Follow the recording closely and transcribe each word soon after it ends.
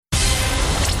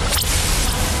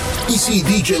Ici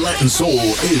DJ Latin Soul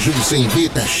et je vous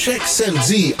invite à chaque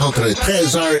samedi entre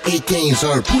 13h et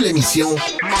 15h pour l'émission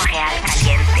Montréal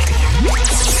Caliente.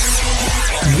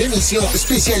 Une émission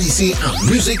spécialisée en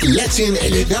musique latine et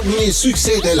les derniers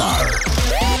succès de l'heure.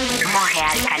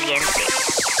 Montréal Caliente.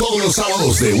 Todos los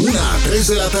sábados de 1 a 3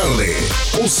 de la tarde.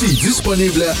 Aussi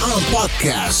disponible en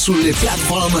podcast sur les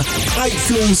plateformes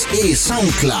iTunes et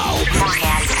SoundCloud.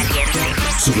 Montréal Caliente.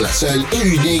 Sur la seule et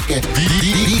unique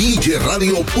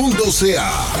DJRadio.ca.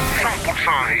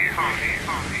 100% rire.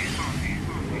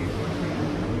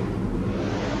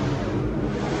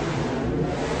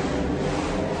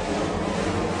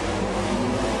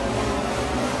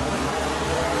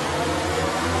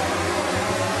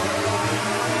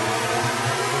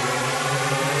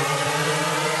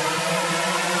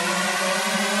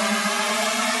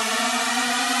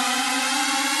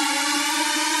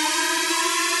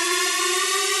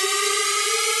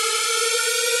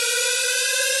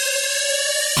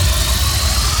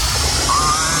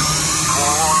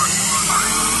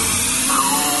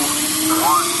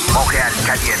 Montréal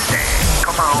Caliente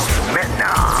commence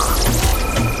maintenant.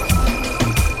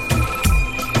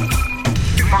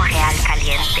 Montréal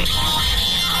Caliente.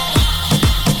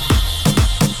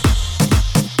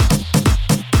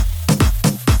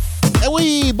 Eh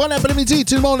oui, bon après-midi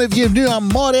tout le monde et bienvenue à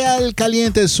Montréal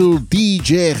Caliente sur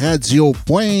DJRadio.ca.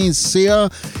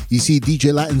 Ici DJ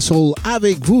Latin Soul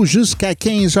avec vous jusqu'à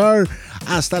 15h.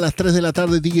 Hasta las 3 de la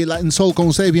tarde, DJ Latin Soul con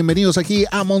ustedes. Bienvenidos aquí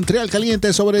a Montreal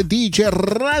Caliente sobre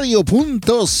DJRadio.ca.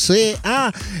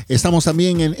 Estamos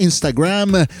también en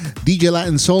Instagram, DJ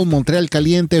Latin Soul, Montreal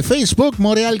Caliente, Facebook,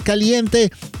 Montreal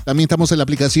Caliente. También estamos en la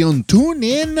aplicación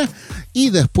TuneIn. Y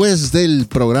después del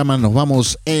programa nos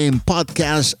vamos en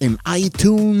podcast, en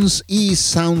iTunes y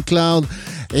SoundCloud.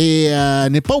 Et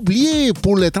ne pas oublier,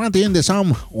 pour le 31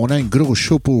 décembre, on a un gros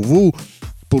show pour vous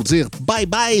pour dire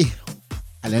bye-bye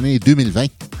à l'année 2020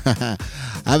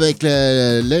 avec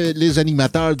les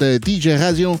animateurs de DJ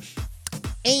Radio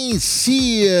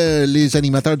ainsi les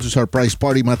animateurs du Surprise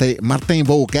Party, Martin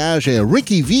Bocage et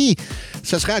Ricky V.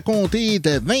 Ça sera à compter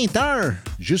de 20h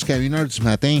jusqu'à 1h du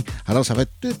matin. Alors, ça va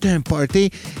être tout un party.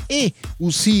 Et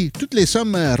aussi, toutes les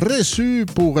sommes reçues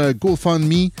pour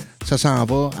GoFundMe, ça s'en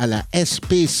va à la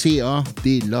SPCA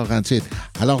des Laurentides.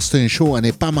 Alors, c'est un show à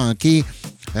ne pas manquer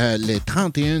le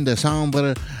 31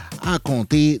 décembre à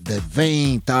compter de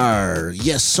 20h.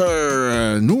 Yes,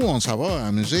 sir! Nous, on s'en va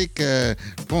en musique.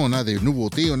 On a des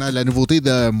nouveautés. On a la nouveauté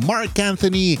de Mark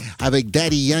Anthony avec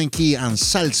Daddy Yankee en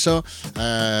salsa.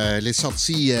 Elle est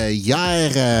sortie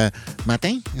hier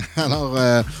matin. Alors,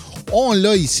 on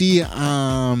l'a ici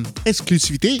en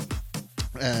exclusivité.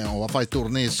 On va faire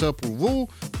tourner ça pour vous.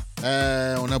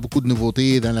 On a beaucoup de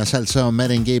nouveautés dans la salsa,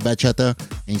 merengue, bachata,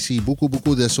 ainsi beaucoup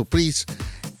de surprises.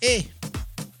 Et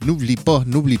n'oublie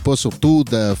pas surtout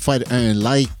de faire un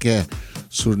like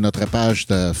sur notre page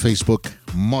de Facebook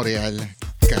Montréal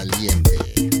Caliente.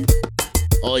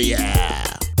 Oh yeah!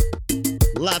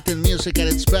 Latin music at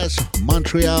its best,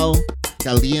 Montréal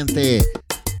Caliente,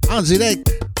 en direct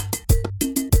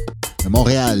de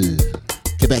Montréal,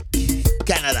 Québec,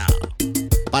 Canada,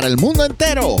 para el mundo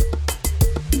entero.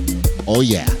 Oh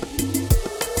yeah!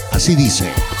 Así dice.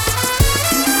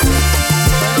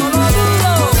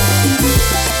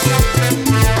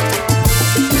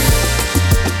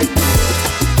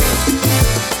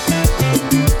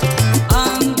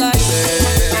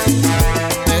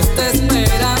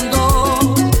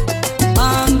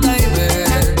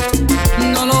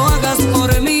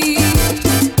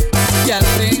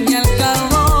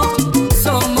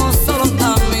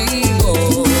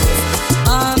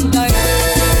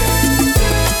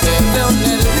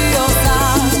 Nerviosa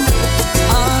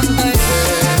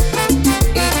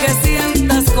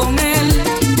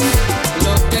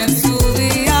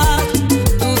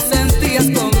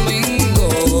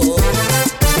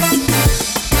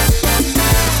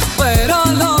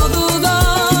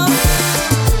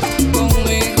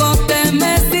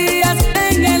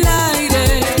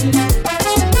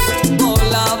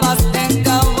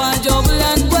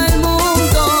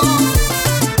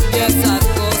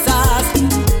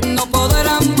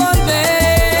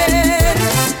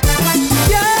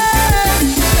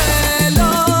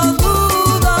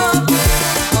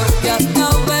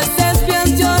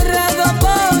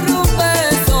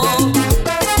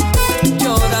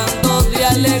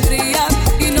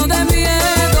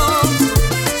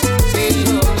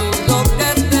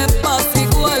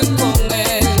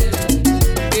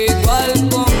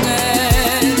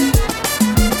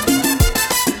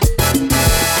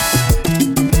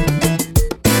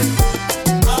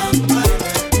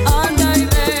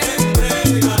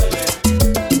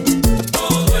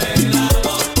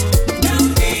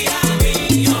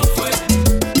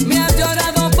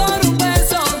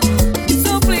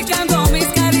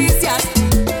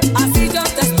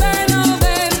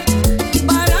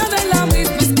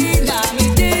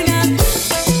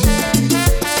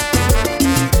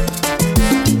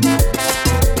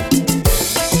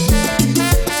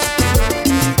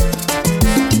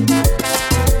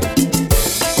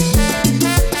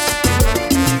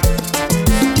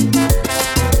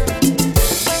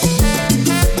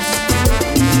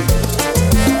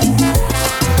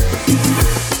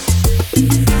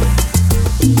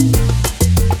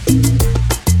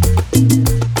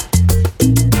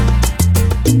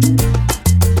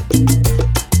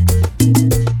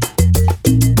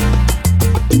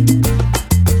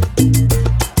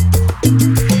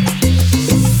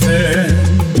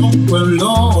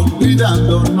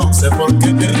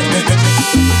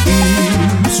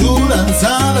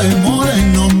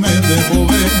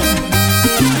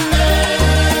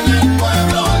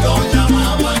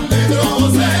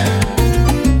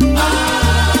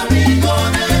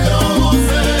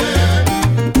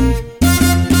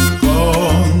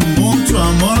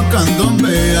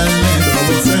candombea el negro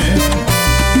José.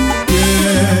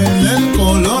 Tiene el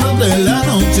color de la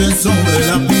noche sobre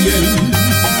la piel.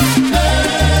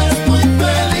 Es muy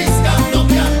feliz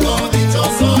candombeando,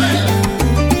 dichoso él,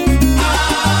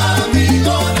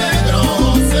 amigo negro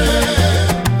José.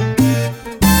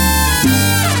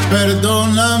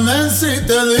 Perdóname si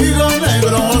te digo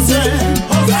negro José,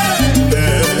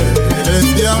 eres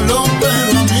diablo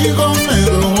pero amigo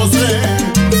negro José.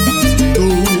 Tu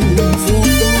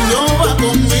futuro va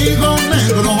conmigo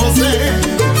negro José.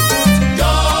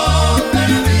 Yo te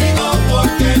digo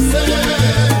porque sé,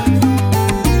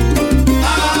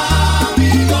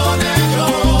 amigo negro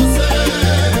José.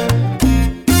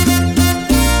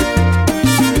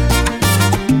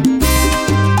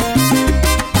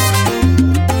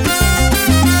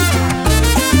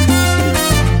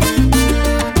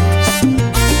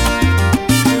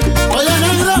 Oye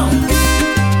negro,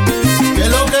 ¿qué es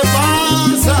lo que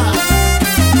pasa?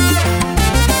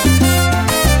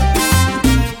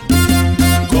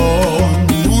 Con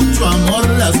mucho amor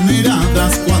las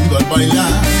miradas cuando al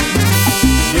bailar,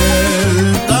 y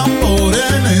el tambor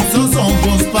en esos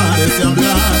ojos parece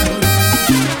hablar.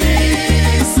 Y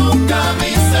su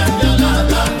camisa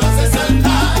enviolada lo hace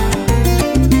saltar,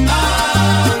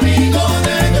 amigo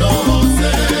negro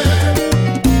José.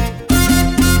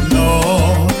 No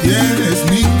tienes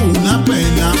ninguna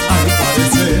pena al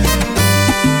parecer,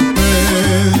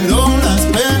 pero las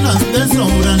penas te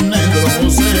sobran negro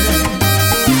José.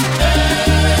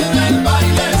 En el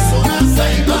baile es una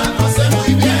ceiba, lo hace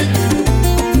muy bien,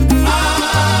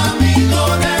 amigo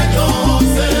negro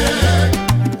José.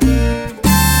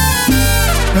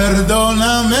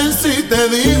 Perdóname si te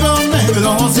digo negro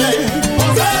José,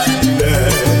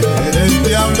 eres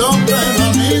diablo pero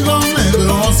amigo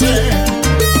negro José.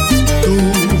 Tu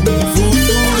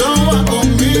futuro va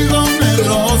conmigo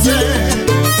negro José.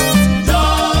 Yo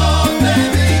te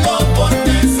digo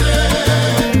porque sé,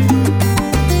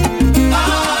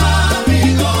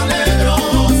 amigo negro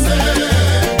José.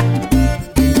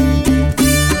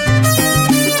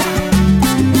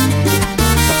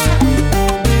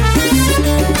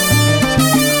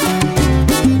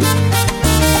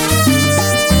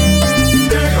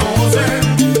 Negro José,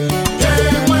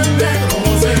 llegó el negro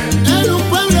José. En un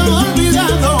pueblo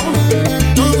olvidado,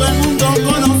 todo el mundo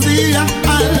conocía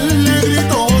al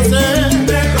negrito José.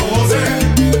 Negro José,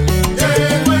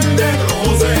 llegó el negro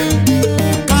José.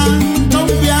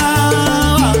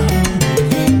 Candombeaba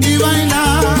y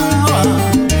bailaba.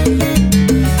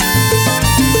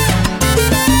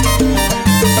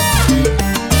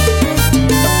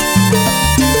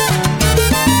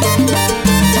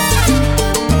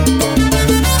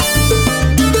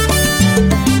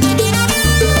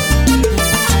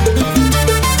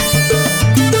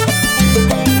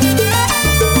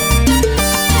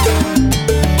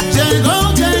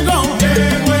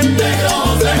 Llegó el negro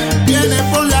José. Viene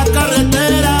por la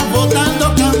carretera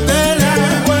botando candela.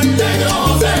 Llegó el negro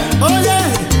José. Oye,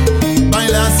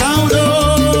 baila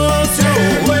sabroso.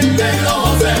 Llegó el negro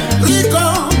José. Rico,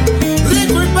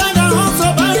 rico y pegajoso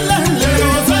baila el negro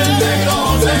José. El negro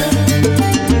José.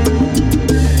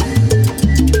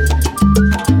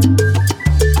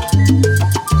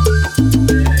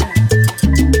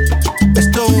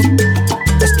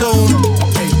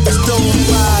 Esto un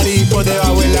party por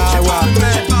debajo del agua.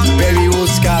 Baby,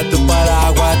 busca tu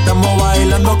paraguas. Estamos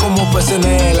bailando como peces en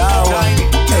el agua.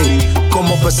 Ey,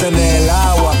 como peces en el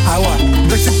agua. Agua.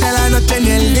 No existe la noche ni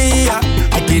el día.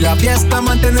 Aquí la fiesta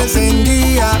mantiene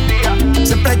encendida.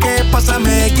 Siempre que pasa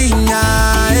me guiña.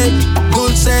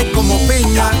 Dulce como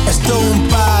piña. Esto un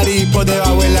party por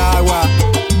debajo del agua.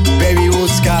 Baby,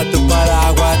 busca tu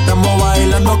paraguas. Estamos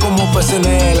bailando como peces en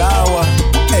el agua.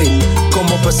 Ey,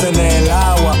 como peces en el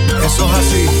agua. Eso es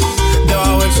así,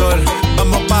 debajo del sol.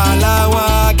 Vamos para el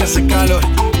agua que hace calor.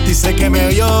 Dice que me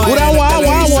vio Pura en el agua,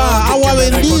 televisor, agua que me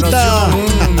bendita.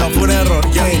 reconoció. No fue un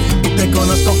error, yeah. Y te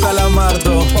conozco,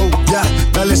 Calamardo. Ya,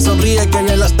 dale sonríe que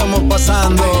bien la estamos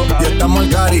pasando. Ya estamos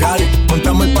al cari,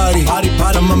 montamos el party.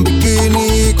 Estamos en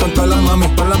bikini con todas las mami,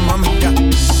 yeah.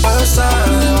 Pasa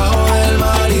debajo del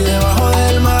mar y debajo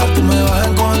del mar tú me vas a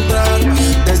encontrar.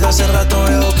 Desde hace rato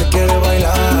veo que quieres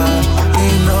bailar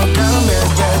y no cambies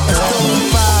que esto es un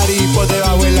party por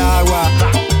debajo del agua.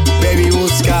 Baby,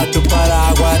 busca tu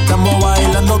paraguas. Estamos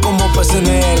bailando como peces en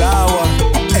el agua.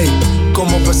 Ey,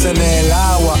 como peces en el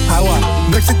agua.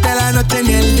 No existe la noche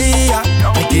ni el día.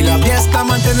 Aquí la fiesta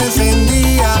mantiene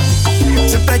encendida.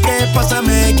 Siempre que pasa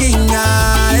me guiña.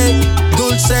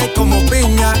 dulce como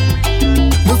piña.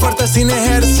 Muy fuerte sin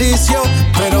ejercicio,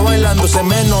 pero bailando se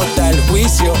me nota el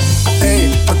juicio.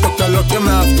 Ey, tanto calor que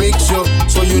me asfixio.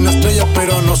 Soy una estrella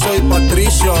pero no soy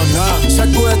Patricio, nah.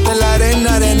 Sacúdete la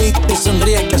arena, arenita, y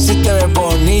sonríe que así te ves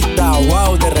bonita.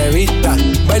 Wow, de revista,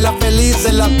 baila feliz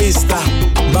en la pista.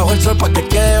 Bajo el sol pa' que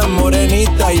quede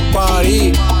morenita y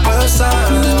party. Puedo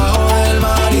estar debajo del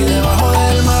mar y debajo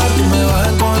del mar tú me vas a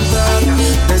encontrar.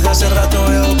 Desde hace rato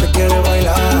veo que quieres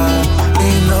bailar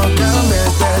y no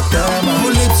cambies de tema. Who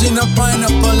lives in a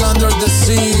pineapple under the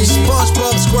sea?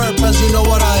 SpongeBob SquarePants, you know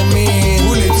what I mean.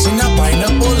 Who lives in a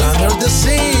pineapple under the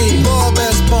sea? Bob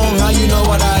Esponja, you know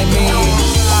what I mean.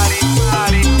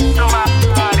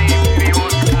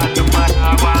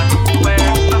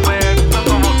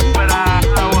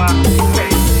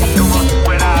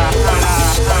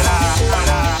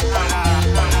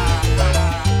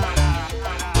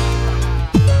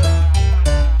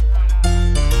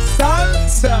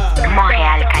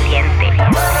 Montreal Caliente.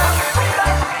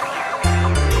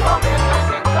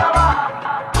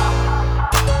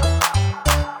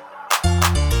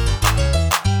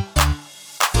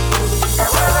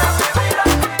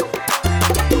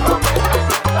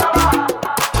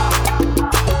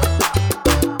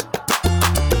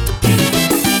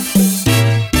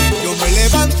 Yo me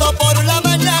levanto por la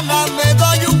mañana, me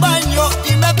doy un baño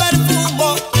y me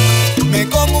perfumo. Me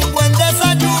como un buen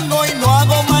desayuno y no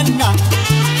hago más nada.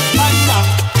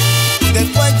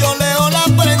 Después yo leo la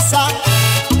prensa,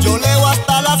 yo leo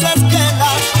hasta las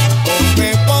esquelas, o me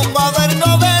pongo a ver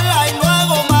novela y no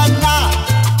hago más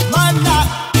nada.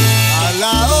 A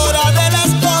la hora de las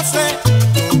 12,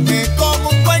 yo me como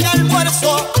un buen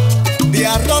almuerzo de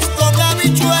arroz con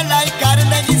habichuela y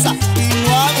carne guisa y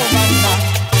no hago más nada.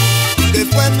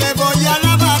 Después me voy a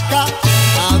la hamaca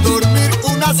a dormir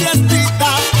una siestita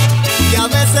y a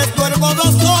veces duermo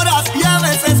 2 horas y a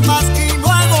veces más y no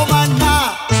hago más nada.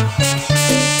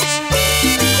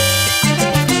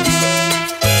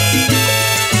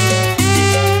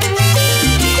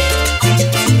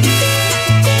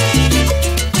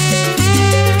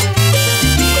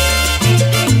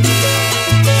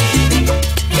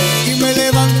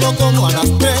 Como a las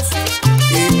 3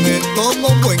 y me tomo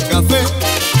un buen café.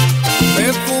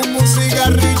 Me fumo un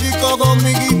cigarrillo con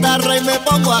mi guitarra y me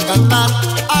pongo a cantar.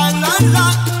 A la la,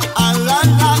 a la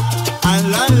la, a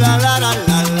la la la la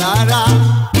la la la.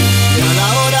 Y a la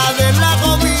hora de la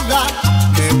comida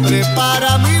me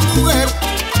prepara mi mujer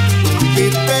un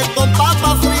bistec con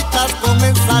papas fritas, con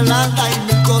ensalada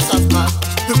y 1000 cosas más.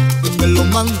 Y me lo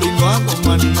mando y no hago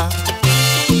más nada.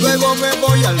 Luego me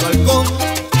voy al balcón,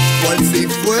 cual si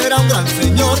fuera un gran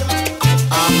señor,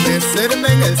 a mecerme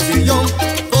en el sillón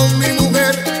con mi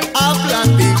mujer a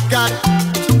platicar.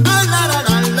 La, la, la,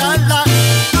 la, la, la.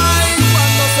 Ay,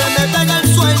 cuando se me pega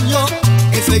el sueño,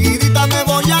 enseguidita me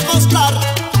voy a acostar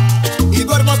y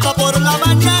duermo hasta por la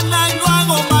mañana y no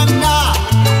hago más nada,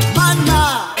 más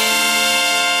nada.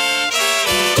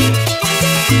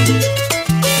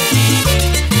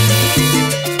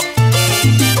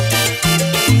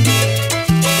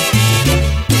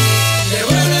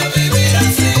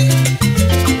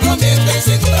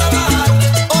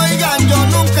 Oigan, yo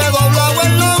nunca he doblado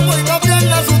el lomo y no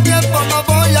pierda su tiempo, no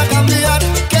voy a cambiar.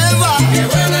 ¿Qué va? Qué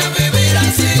bueno es vivir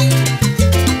así,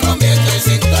 comiendo y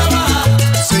sin trabajar.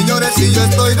 Señores, si yo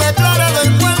estoy declarado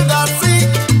en huelga, sí,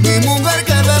 mi mujer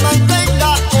que me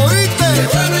mantenga, ¿oíste? Qué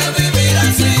bueno es vivir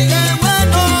así. Qué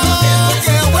bueno,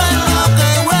 qué bueno,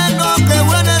 qué bueno, qué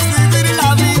bueno es vivir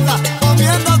la vida,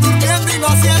 comiendo, durmiendo y no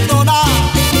haciendo nada.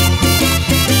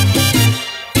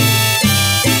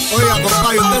 Oiga,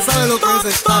 compadre, usted sabe lo que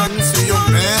es estar en un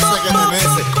sillón mece que me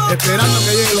mece, esperando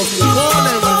que lleguen los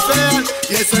cupones, el welfare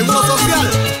y el seguro social.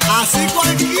 Así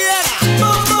cualquiera.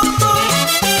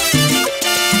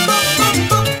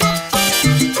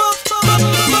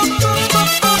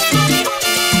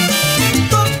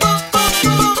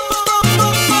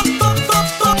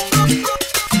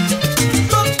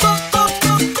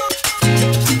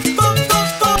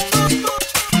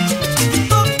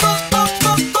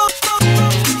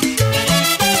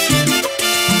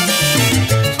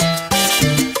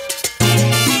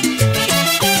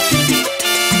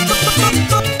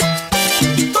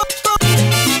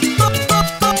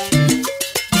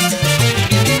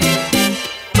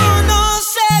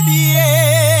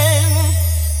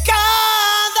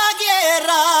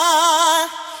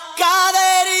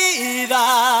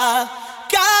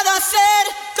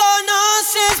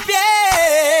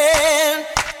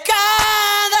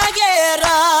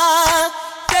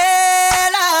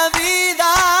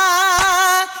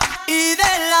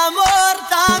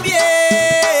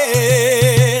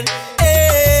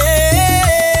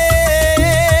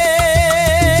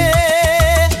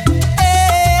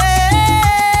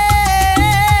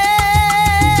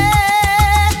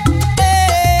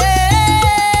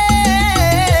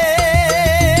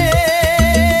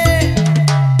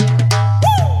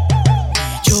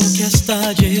 Hasta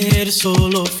ayer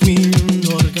solo fui un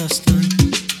orgastán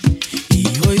y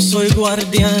hoy soy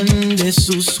guardián de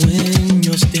sus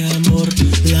sueños de amor.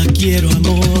 La quiero a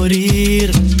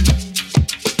morir.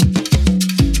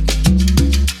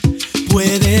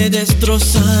 Puede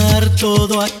destrozar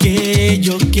todo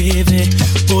aquello que ve,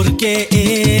 porque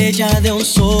ella de un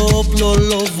soplo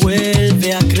lo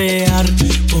vuelve a crear.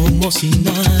 Como si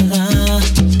nada,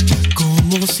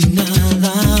 como si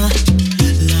nada,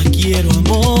 la quiero a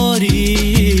morir.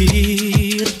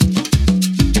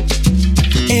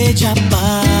 Ella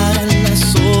para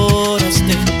las horas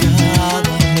de cada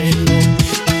reloj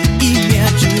y me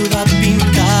ayuda a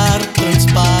pintar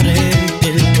transparente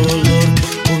el dolor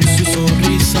con su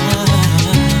sonrisa.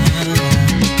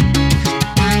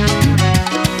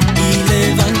 Y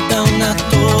levanta una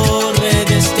torre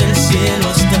desde el cielo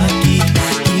hasta aquí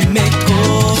y me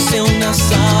cose unas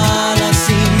alas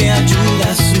y me ayuda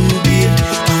a subir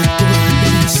a toda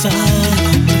prisa,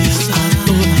 a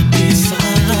toda prisa.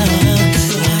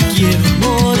 La quiero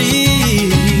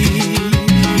morir.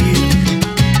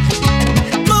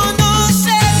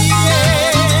 Conoce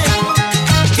bien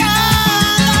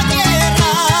cada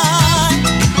guerra,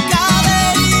 cada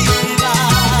herida,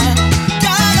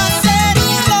 cada ser.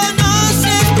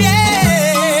 Conoces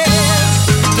bien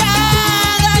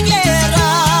cada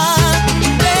guerra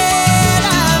de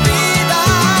la vida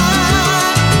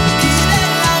y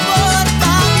del amor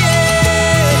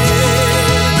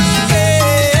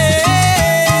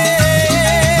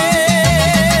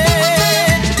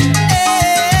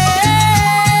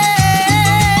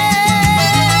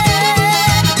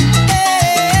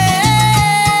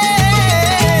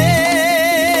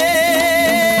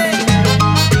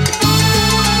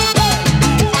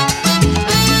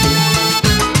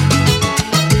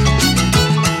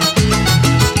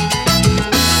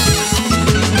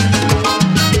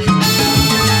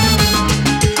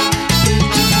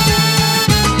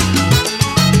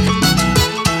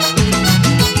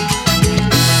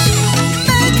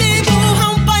me dibuja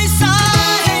un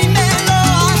paisaje y me lo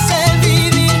hace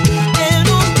vivir. En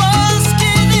un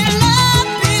bosque de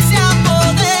lápiz se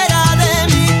apodera de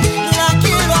mí. La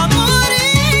quiero a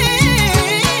morir.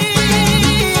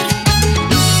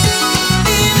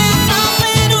 Y me atrapa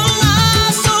en un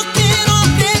lazo que no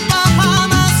quepa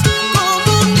jamás, como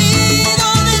un nido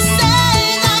de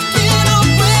seda que no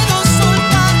puedo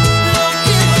soltar. Lo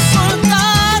quiero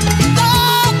soltar, lo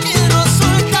quiero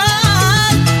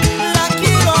soltar. La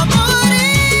quiero a morir.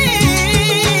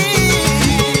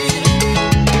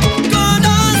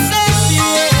 Conoces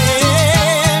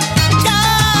bien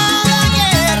cada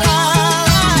guerra,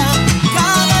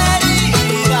 cada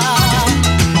herida,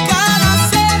 cada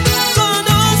ser.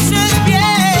 Conoces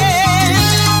bien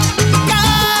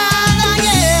cada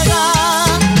guerra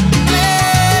de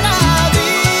la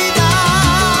vida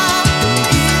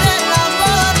y del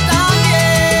amor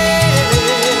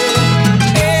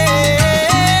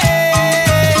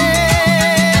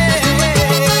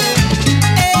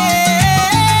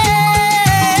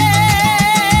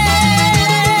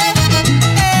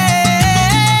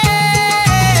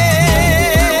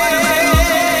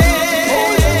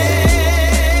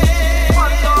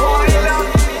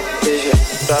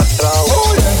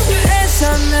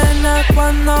Esa nena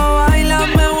cuando baila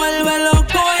me vuelve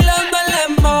loco bailando el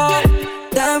dembow.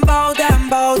 Dembow,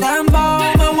 dembow, dembow.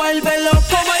 Me vuelve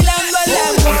loco bailando el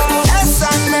dembow. Esa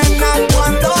nena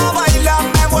cuando baila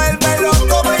me vuelve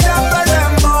loco bailando el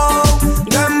dembow.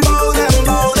 Dembow,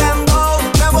 dembow, dembow.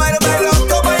 Me vuelve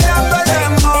loco bailando el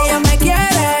dembow. Ella me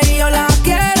quiere y yo la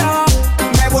quiero.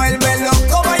 Me vuelve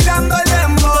loco bailando el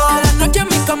dembow. Toda la noche en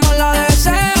mi cama la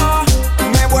deseo.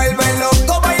 Me vuelve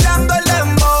loco bailando el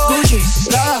dembow. Gucci,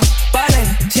 Prada,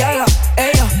 Balenciaga,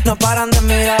 ellos no paran de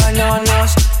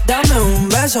mirarnos. Dame un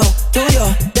beso tuyo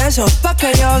de esos pa'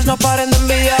 que ellos no paren de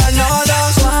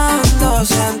envidiarnos. Cuando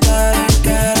se enteren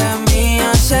que eres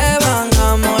mía se van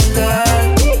a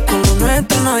morder. Con lo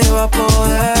nuestro nadie va a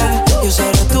poder. Yo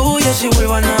seré tuyo si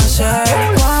vuelvo a nacer.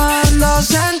 Cuando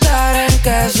se enteren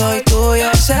que soy tuyo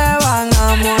se van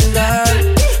a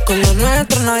morder. Con lo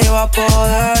nuestro nadie va a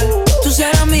poder. Tú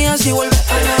serás mía si vuelves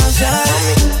a nacer.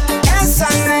 Esa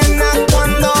nena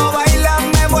cuando baila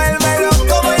me vuelve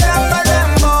loco bailando el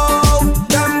dembow.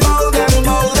 Dembow,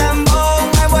 dembow,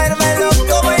 dembow. Me vuelve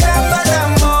loco bailando el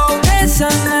dembow. Esa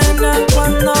nena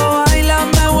cuando baila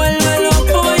me vuelve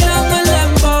loco bailando el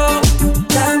dembow.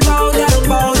 Dembow,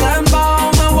 dembow,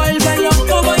 dembow. Me vuelve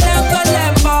loco bailando el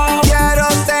dembow. Quiero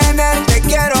tenerte,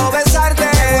 quiero besarte.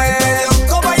 Me vuelve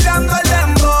loco bailando el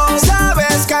dembow.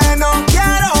 Sabes que no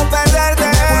quiero perderte.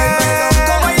 Me vuelve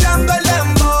loco bailando el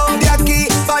dembow. De aquí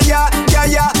pa' allá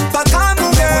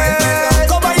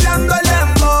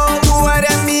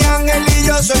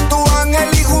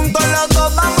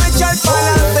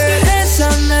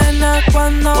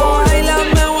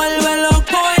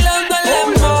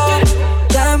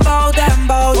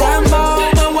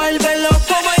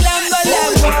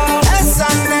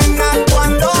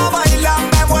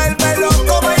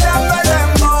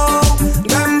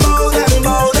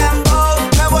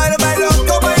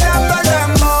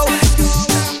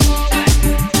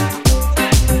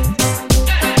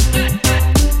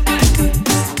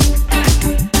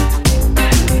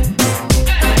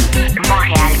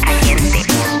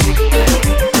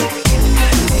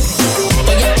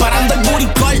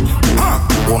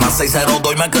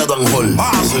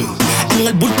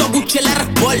bulto Gucci el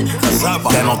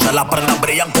R-Sport. De noche las prendas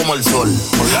brillan como el sol.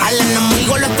 Al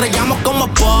enemigo lo estrellamos como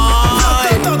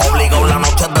Paul. Obligado la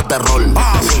noche de terror.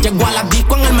 Llegó a la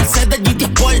disco en el Mercedes GT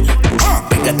Sport.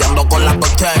 Piqueteando con la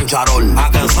coche en charol.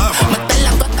 Meterle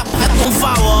a toda esta p*** un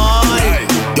favor.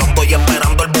 Yo estoy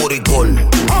esperando el buricol.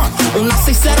 Una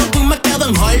 6-0 y me quedo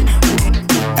en hall.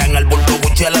 En el bulto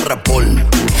Gucci el R-Sport.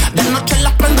 De noche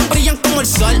las prendas brillan como el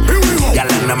sol. Y al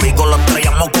enemigo lo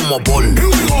estrellamos como Paul.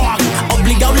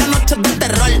 Obligado la noche de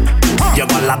terror.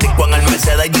 Llego a la disco en el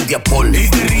Mercedes GT Sport.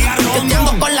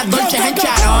 Piqueteando con las dolces en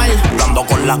charol. Dando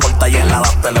con la corta y en la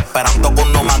Dustin. Esperando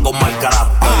con no más con mal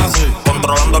carácter.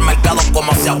 Controlando el mercado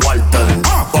como hacia Walter.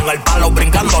 Con el palo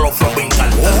brincando los flopping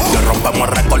cartel. Que rompemos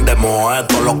el récord de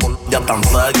Moeto. Los culos ya tan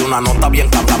serios. Una nota bien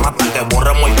cabrona hasta que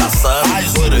borremos el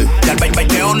cassette. Y al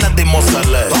baiteo le dimos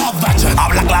celeste.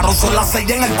 Habla claro, son las 6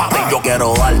 en el barrio. Yo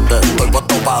quiero darte, estoy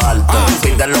puesto pa' darte.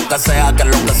 Pide lo que sea, que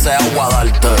lo que sea voy a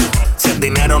darte. Si es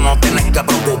dinero no tienes que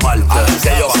preocuparte. Si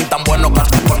yo soy tan bueno que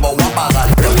hasta el polvo voy a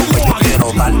pagarte. Porque yo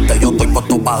quiero darte, yo estoy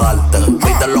puesto pa' darte.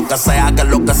 Pide lo que sea, que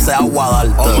lo que sea voy a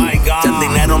darte. Si es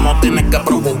dinero no tienes que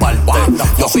preocuparte.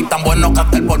 Yo soy tan bueno que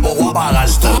hasta el polvo voy a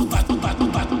pagarte.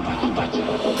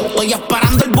 Estoy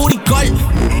esperando el buricol.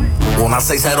 Una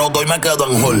 6-0 y me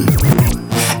quedo en hall.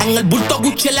 En el bulto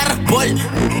Gucci el R-Sport.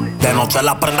 De noche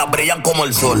las prendas brillan como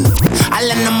el sol.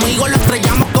 Al enemigo lo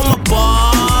estrellamos como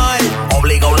Paul.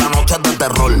 Obligado la noche de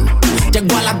terror.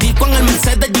 Llegó a la disco en el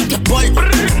Mercedes GT Sport.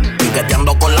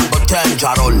 Piqueteando con la coche en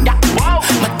charol.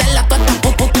 Meterle a toda esta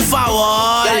pupu, por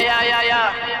favor.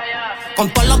 Con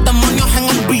todos los demonios en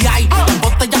el VI. Las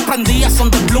botellas prendidas son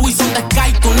de blue y son de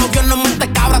sky. Tu novio no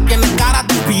mete cabra, tiene cara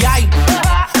de FBI.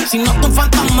 Si no es un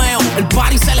fantasmeo, el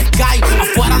party se les cae.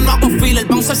 Afuera no hago fila, el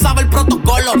bouncer sabe el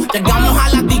protocolo. Llegamos a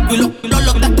la disco y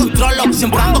los descontrolo.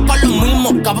 Siempre ando con los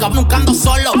mismos, cabrón nunca ando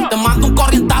solo. Te mando un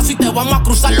corrientazo y te vamos a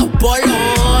cruzar los polos.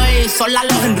 Uy, sola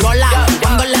los enrola,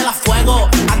 cuando le da fuego,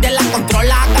 nadie la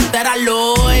controla. Cartera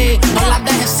Louis, no la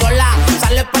dejes sola.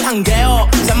 Sale pa'l jangueo,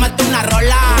 se mete una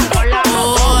rola.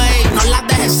 Uy, no la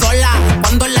dejes sola,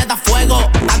 cuando le da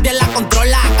fuego, nadie la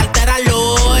controla. Cartera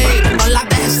Louis, no la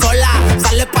dejes sola.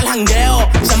 Sale pa'l jangueo,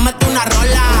 se mete una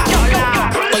rola.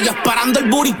 Estoy esperando el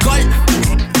buricol.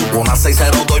 Una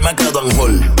 6-0 y me quedo en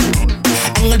hall.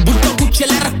 En el bulto Gucci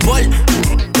el R-Sport.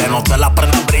 De noche las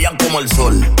prendas brillan como el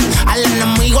sol. Al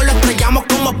enemigo lo estrellamos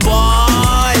como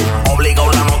Paul.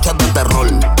 Obligado la noche de terror.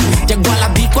 Llegó a la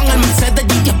disco en el Mercedes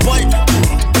GT Sport.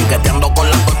 Piqueteando con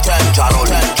la coche en charol.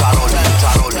 Charol,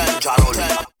 charol, charol.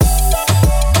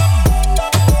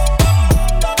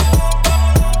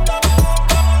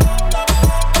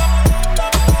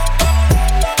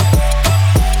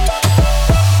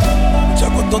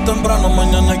 Temprano,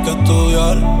 mañana hay que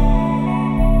estudiar.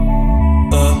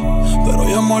 Pero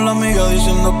llamó a la amiga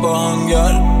diciendo pa'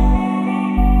 janguear.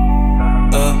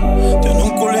 Tiene un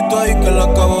culito ahí que la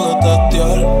acabo de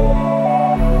testear.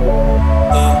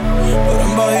 Pero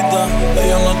en bajita,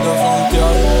 ella no es de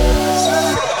frontear.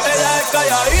 Ella es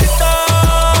calladita,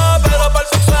 pero para el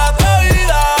sexo es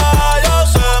atrevida. Yo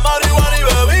sé marihuana y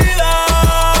bebida,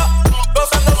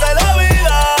 gozándose la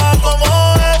vida como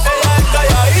es. Ella es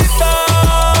calladita,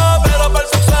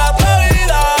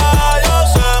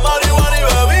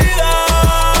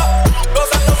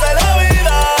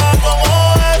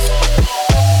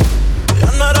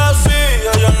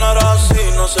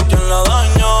 no sé quién la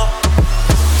dañó.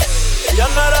 Ella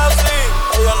no era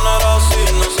así,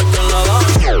 no sé quién la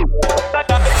dañó.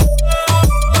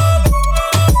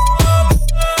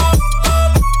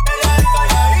 Ella es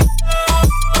calladita,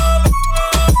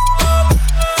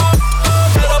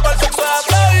 pero para el sexo es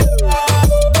atrevida.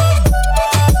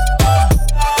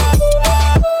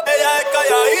 Ella es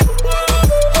calladita.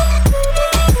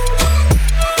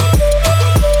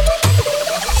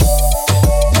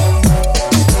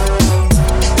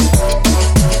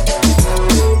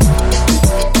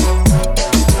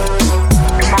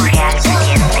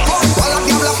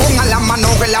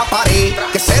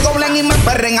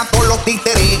 A todos los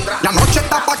títeres. La noche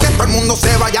está pa' que todo el mundo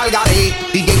se vaya al garé.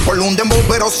 DJ por un dembow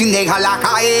pero sin dejarla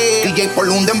caer. DJ por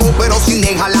un dembow pero sin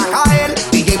dejarla caer.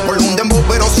 DJ por un dembow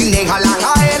pero sin dejarla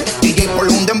caer. DJ por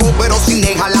un dembow pero sin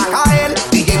dejarla caer.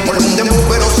 DJ por un dembow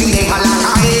pero sin dejarla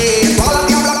caer. Todas las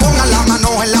diablas pongan las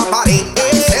manos en la pared.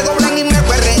 Se doblan y me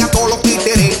perren a todos los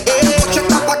títeres. La noche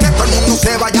está pa' que todo el mundo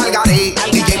se vaya al garé.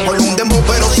 DJ por un dembow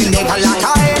pero sin dejarla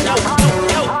caer.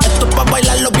 Esto es pa'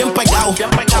 bailarlo bien pegado.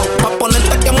 Pa'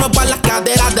 ponerte que mueva las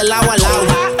caderas de lado a lado.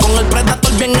 Con el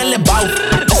Predator bien elevado.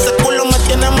 Ese culo me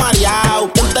tiene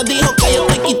mareado. ¿Quién te dijo que yo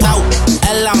estoy quitado?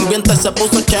 El ambiente se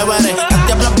puso chévere. Las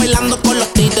diablas bailando con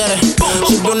los títeres.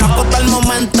 Subió una foto al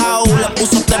momento, le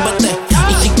puso TBT.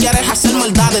 Y si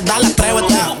oportunidades, dale,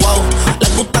 atrévete. Wow.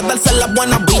 Les gusta darse la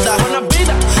buena vida.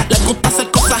 Les gusta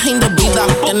hacer cosas indebidas.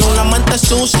 Tiene una mente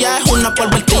sucia, es una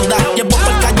pervertida. Llevo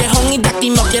por el callejón y de aquí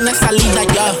no tiene salida.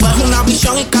 Ya es una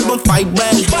visión y carbon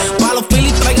fiber. Pa' los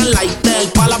Phillies traigan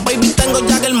lighter. Pa' las baby tengo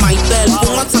Jagger Michael.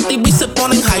 Pongan sativa y se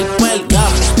ponen hyper. Yeah.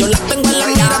 Yo las tengo en la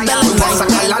mira de la Vamos a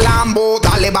sacar la Lambo,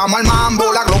 dale, vamos al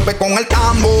mambo. La glope con el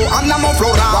tambo, andamos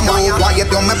florando.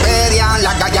 Guayeteos me pedian,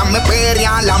 las gallas me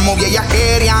pedian, las movillas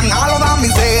querían, a lo da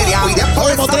miseria. Y después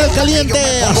Hoy Montreal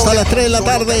Caliente hasta las 3 de la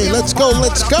tarde. Let's go,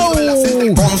 let's go.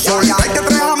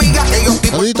 Tres amigas que yo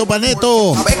tipo. Saludito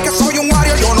Paneto. Sabes que soy un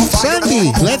Wario, yo no fallo.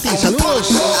 Sandy, Leti, saludos.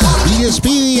 DJ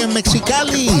Speedy en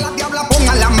Mexicali. Diabla,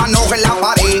 pongan las manos en la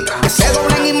pared, que se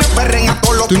doblen y me perren a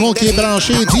todos los Tout le monde qui est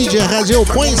branché,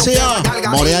 DJRadio.ca,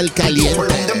 Montréal Caliente.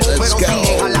 Let's go.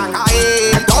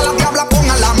 Todas las diablas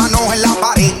pongan las manos en la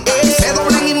pared, que se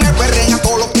doblen y me perren a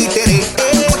todos los títeres.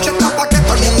 Noche está pa' que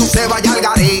todo el mundo se vaya al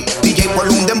garé. DJ por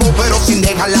un dembow pero sin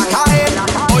dejarla caer.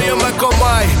 Óyeme como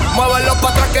hay, muévelo pa'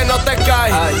 atrás que no te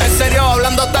caes. En serio,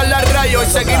 hablando tal la rayo. Y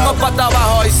seguimos pa'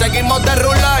 abajo y seguimos de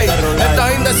rulay.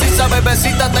 Estás indecisa,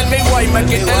 bebecita del mi guay. Me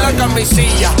quité la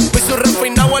camisilla, fui su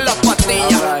refinado en las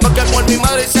pastillas. Porque por mi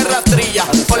madre hice rastrilla.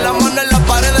 Con la mano en la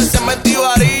pared se metí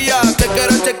varilla. Te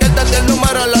quiero chequearte el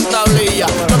número en la tablilla.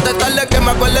 No te tardes que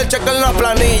me acuerde el cheque en la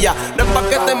planilla. No es pa'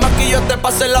 que te maquillo, te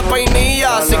pase la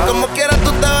peinilla. Así como quieras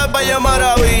tú te ves vaya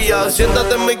maravilla.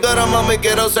 Siéntate en mi cara, mami,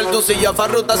 quiero ser tu silla.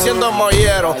 Farruta haciendo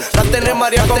mollero. La tenés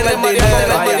María con el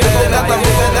dinero. También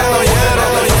tengo hiero.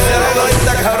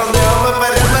 Egoísta, cabrón, déjame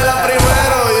peleármela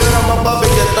primero. Y ahora más papi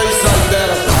que estoy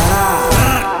soltero.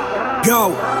 Yo,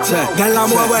 que la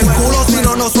muevo el culo si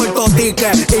no suelto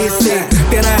ticket. Y si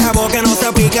tienes jevo que no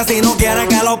se pique, si no quiere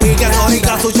que lo pique,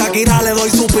 Sónica su Shakira le doy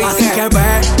su pique. Así que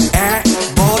bota.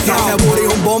 Ese booty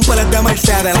un bumper es de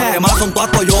Mercedes. Las demás son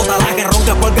todas Toyota. La que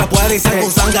ronca porque puede y se tu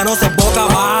sangre no se boca.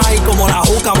 Bye, como la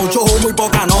juca, mucho humo y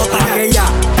poca nota. Ella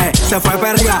se fue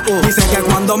perrea. Dice que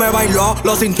cuando me bailó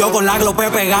lo sintió con la glope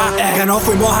pegada. Que no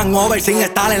fuimos hangover sin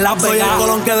estar en Las Vegas. Soy el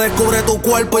colón que descubre tu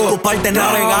cuerpo y tu parte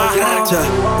navegar.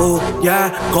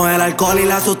 Yeah, con el alcohol y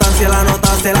la sustancia la nota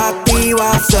se la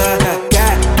activa. Sé que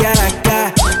quieres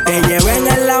que te lleven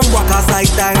el Lambo a casa y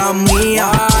te hagan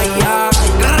mía.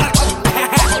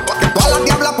 Que todas las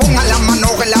diablas pongan las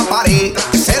manos en la pared,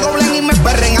 que se doblen y me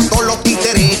perren a todos los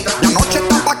títeres. La noche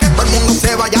está pa' que todo el mundo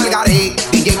se vaya al garé.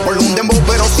 DJ por un dembow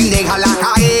pero sin dejarla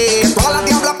caer. Que todas las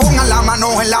diablas pongan las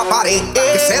manos en la pared,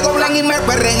 que se doblen y me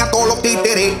perren a todos los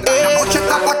títeres. La noche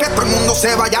está pa' que todo el mundo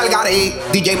se vaya al garé.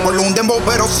 DJ por un dembow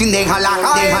pero sin dejarla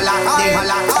caer.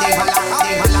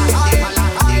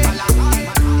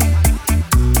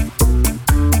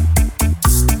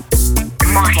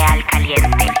 Montreal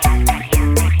Caliente.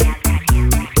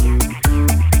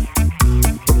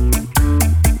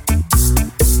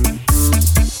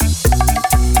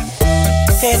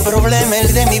 Qué problema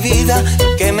el de mi vida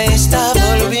que me está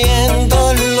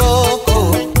volviendo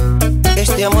loco.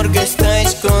 Este amor que está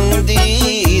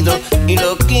escondido y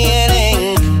lo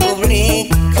quieren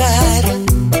publicar.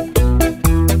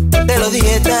 Te lo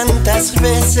dije tantas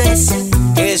veces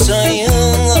que soy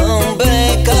un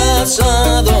hombre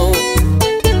casado,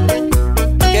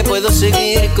 que puedo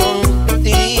seguir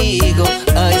contigo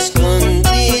a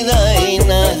escondida y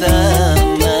nada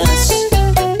más.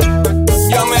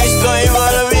 Yo me estoy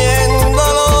volviendo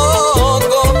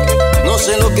loco, no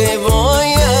sé lo que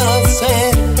voy a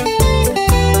hacer,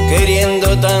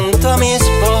 queriendo tanto a mi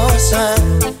esposa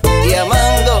y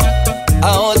amando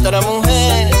a otra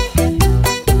mujer.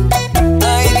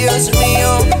 Ay, Dios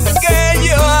mío, ¿qué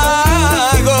yo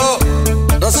hago?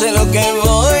 No sé lo que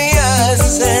voy a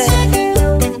hacer.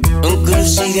 Un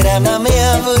crucigrama me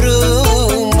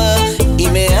abruma y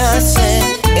me hace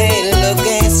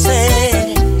enloquecer.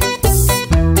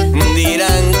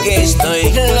 Dirán que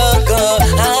estoy loco,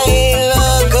 ay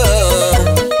loco.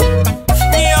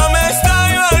 Yo me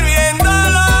estoy volviendo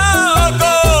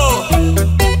loco.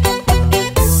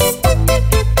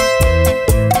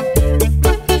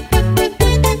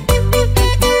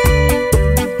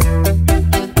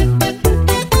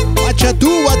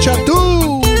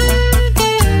 Bachatú.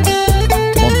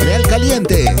 Montreal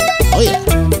Caliente. Oye.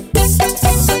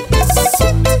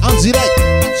 En direct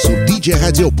sur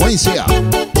DJRadio.ca,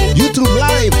 YouTube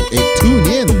Live et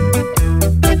TuneIn.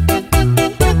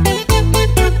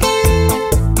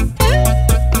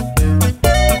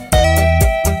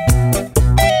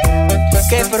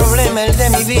 Qué problema el de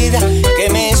mi vida que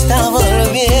me está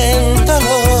volviendo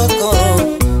loco.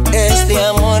 Este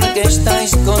amor que está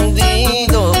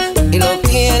escondido y lo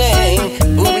quieren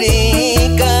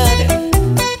publicar.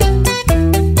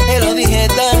 Te lo dije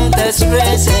tantas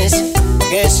veces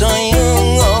que soy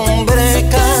un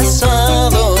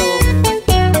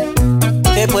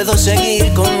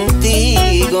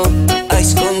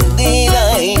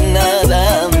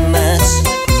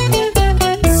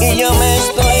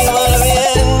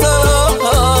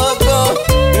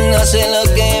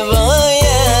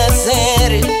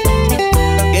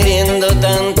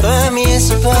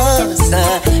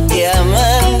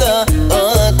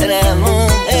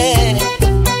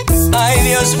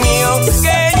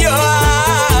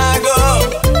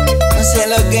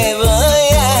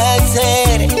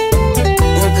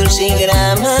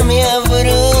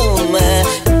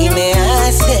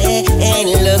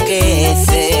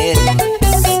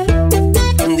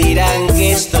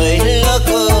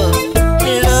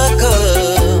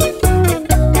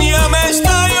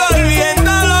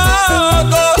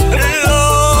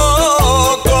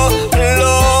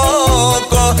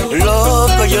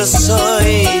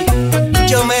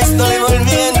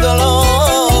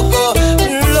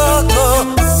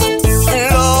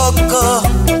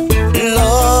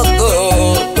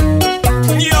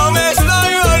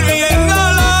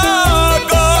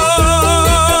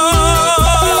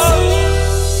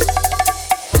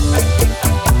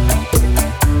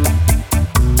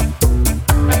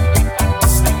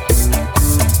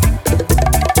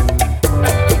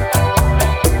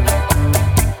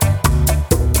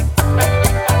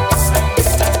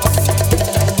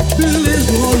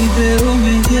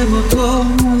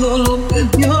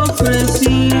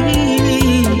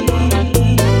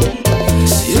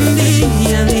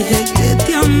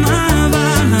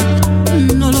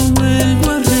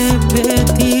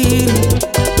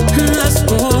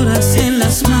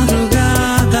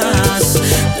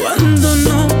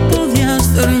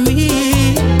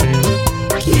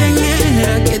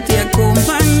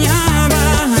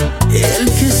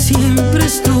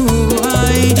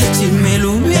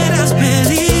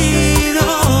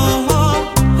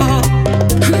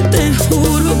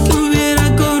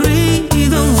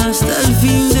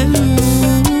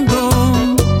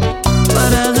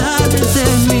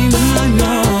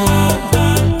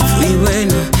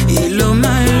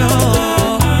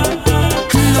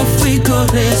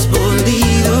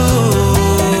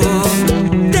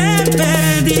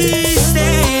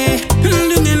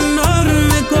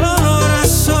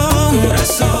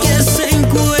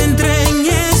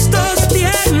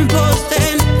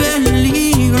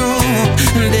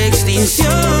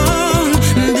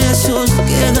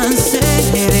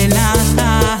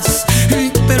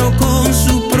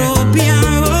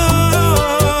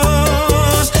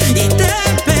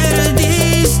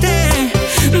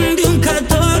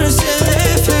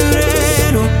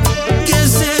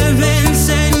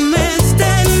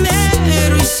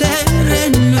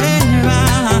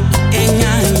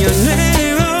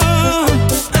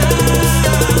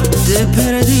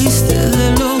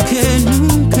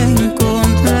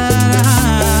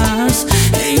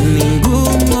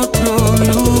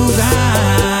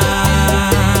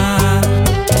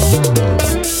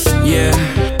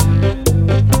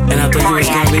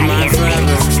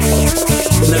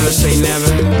never say never.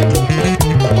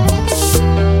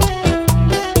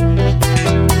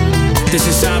 This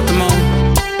is Optimo,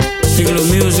 Gigolo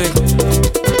Music,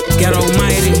 Get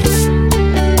Almighty,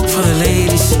 for the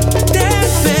ladies. Te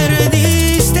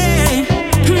perdiste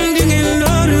de un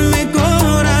enorme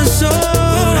corazón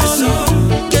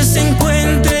que se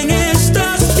encuentra en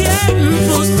estos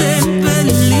tiempos de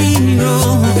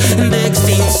peligro, de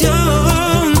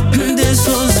extinción. De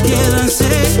esos quedan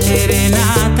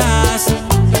serenatas,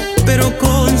 pero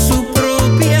con su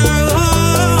propia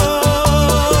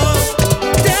voz.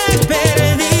 Te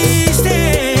perdiste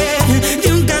de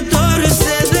un 14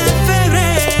 de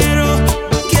febrero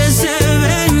que se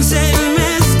vence el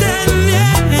mes de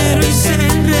enero y se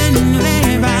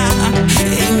renueva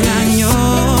en año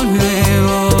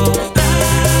nuevo.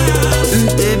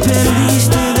 Te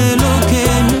perdiste de lo que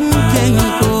nunca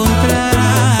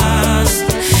encontrarás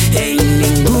en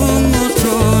ningún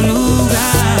otro lugar.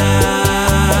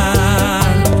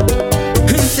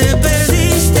 Te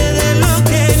perdiste de lo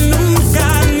que nunca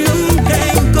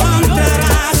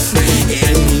encontrarás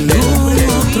en ningún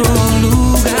otro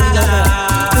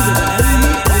lugar.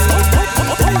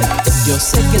 Yo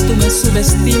sé que tú me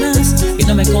subestimas y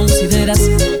no me consideras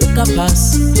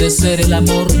capaz de ser el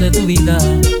amor de tu vida.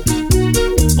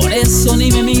 Por eso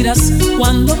ni me miras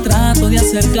cuando trato de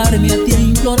acercarme a ti a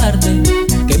implorarte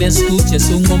que me escuches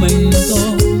un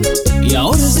momento. Y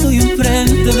ahora estoy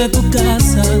enfrente de tu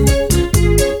casa,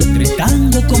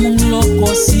 gritando como un loco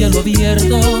a cielo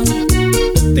abierto.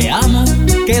 Te amo,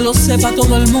 que lo sepa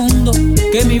todo el mundo,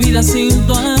 que mi vida sin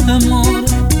tu amor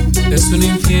es un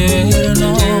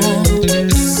infierno.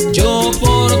 Yo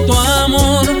por tu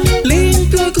amor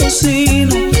limpio y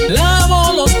cocino,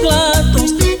 lavo los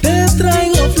platos, te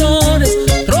traigo flores,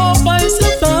 ropa y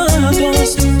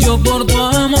zapatos. Yo por tu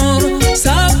amor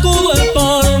sacudo el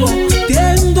polvo,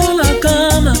 tiendo la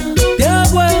cama, te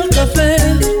hago el café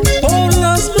por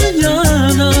las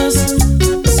mañanas.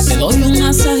 Te doy un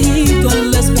masajito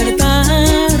al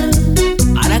despertar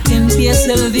para que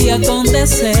empiece el día con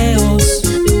deseos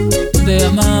de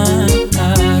amar.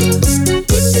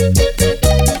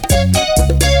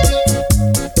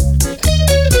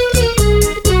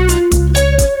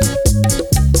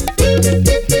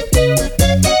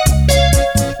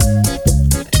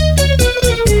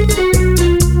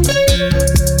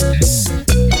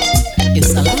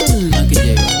 Es al alma que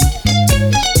llega.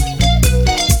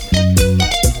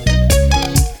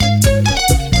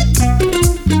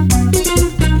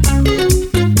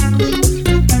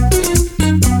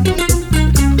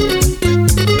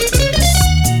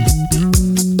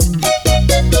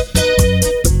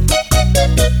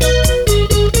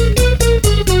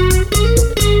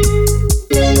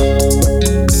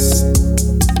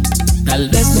 Tal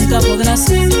vez nunca podrás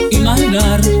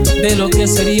imaginar de lo que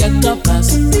sería capaz,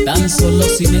 tan solo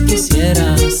si me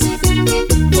quisieras.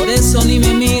 Por eso ni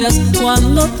me miras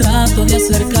cuando trato de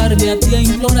acercarme a ti a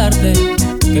implorarte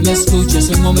que me escuches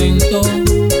un momento.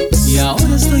 Y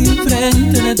ahora estoy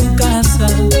enfrente de tu casa,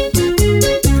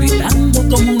 gritando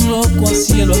como un loco a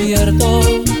cielo abierto.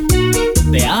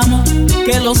 Te amo,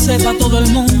 que lo sepa todo el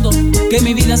mundo, que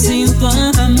mi vida sin tu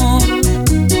amor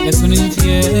es un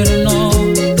infierno.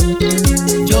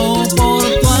 Yo por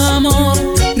tu amor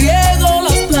riego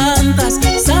las plantas,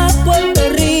 saco el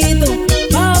perrito,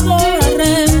 pago la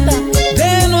renta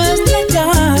de nuestra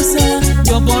casa.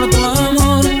 Yo por tu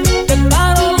amor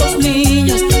preparo los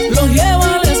niños, los llevo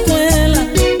a la escuela,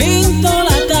 pinto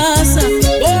la casa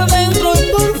por dentro y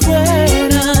por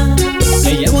fuera.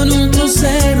 Te llevo en un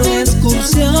crucero de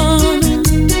excursión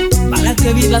para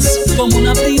que vivas como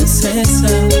una princesa.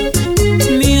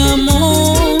 Mi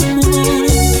amor,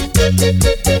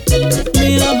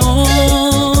 mi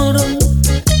amor.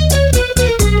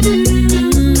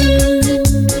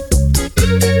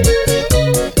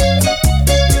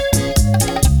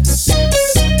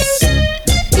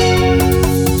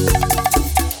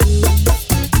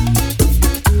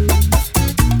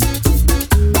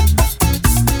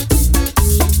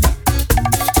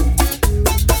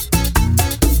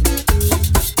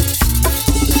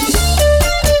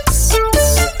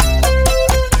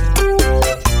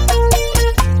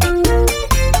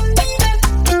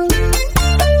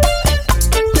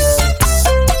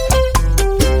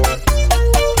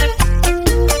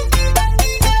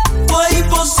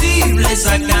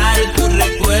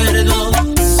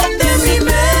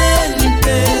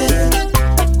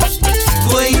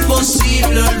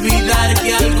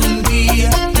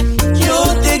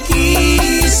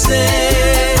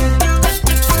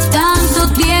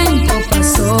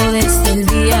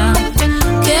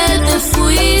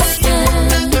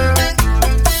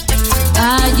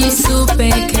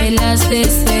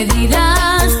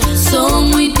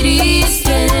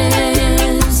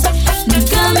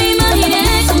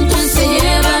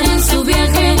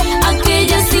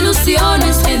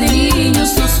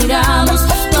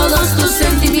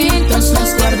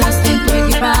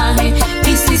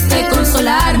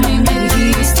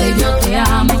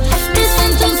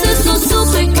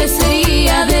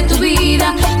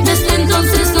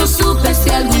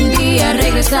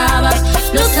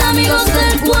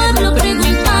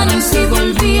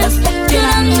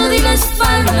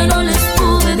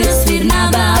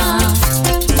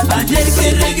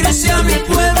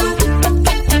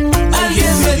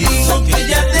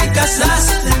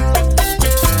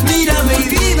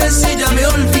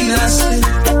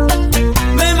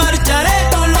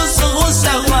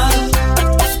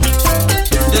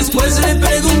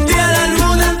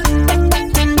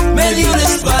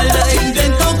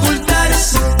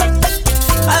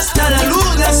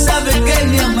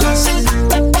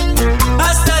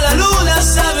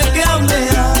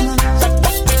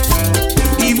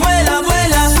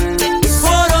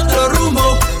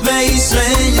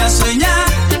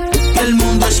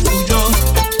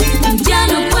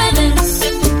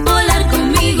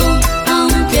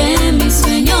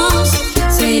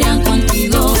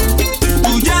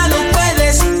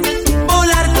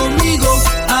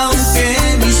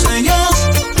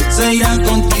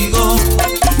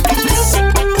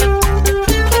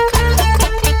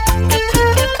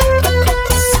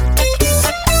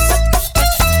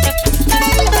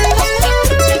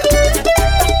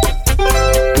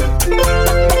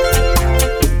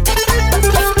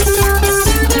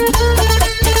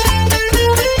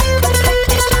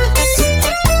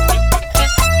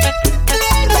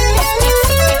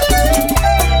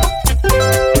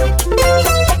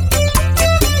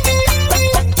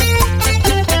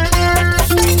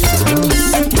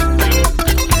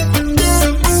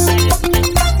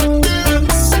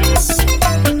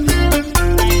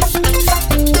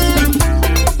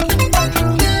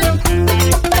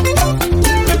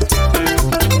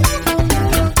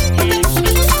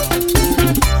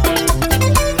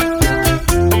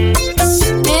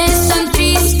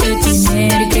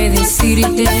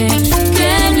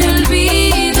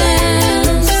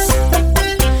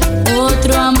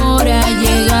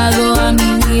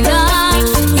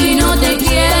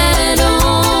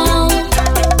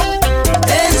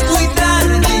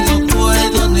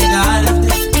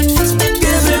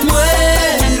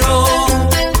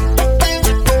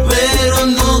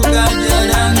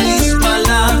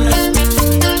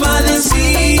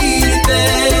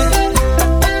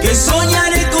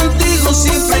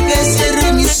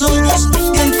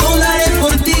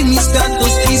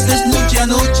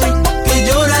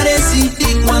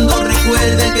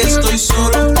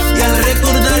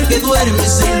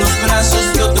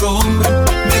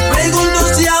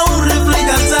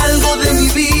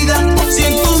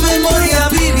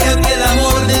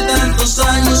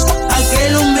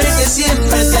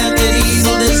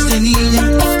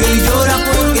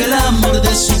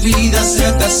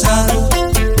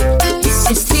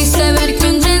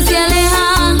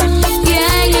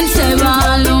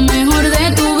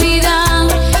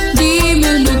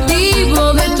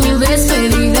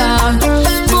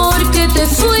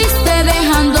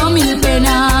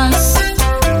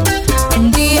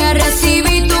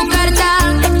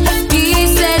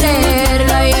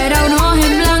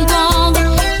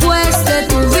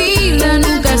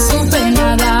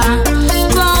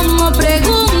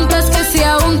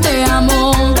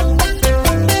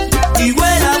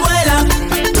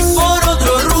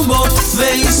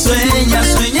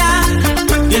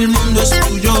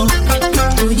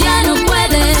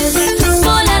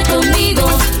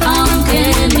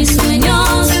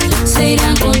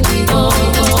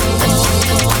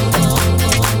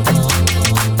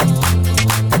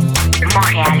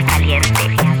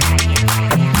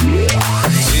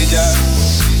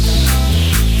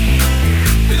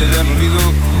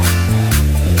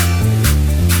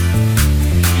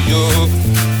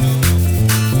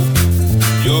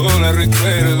 Yo la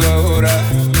recuerdo ahora.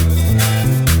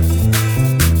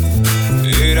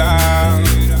 Era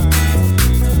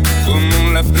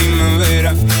como la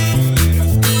primavera.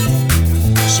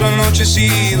 Su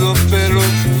anochecido pelo,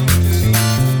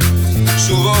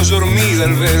 su voz dormida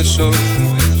el verso,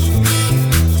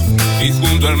 y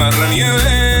junto al mar la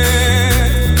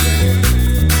nieve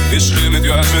que se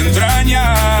metió a su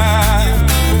entraña,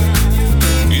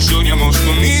 y soñamos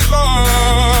con hijos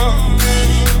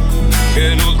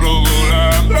que nos robó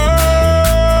la playa.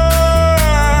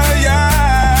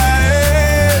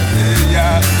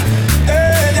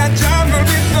 Ella ya me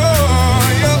olvidó,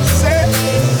 yo sé.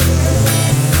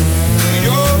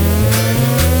 Yo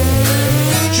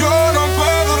no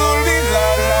puedo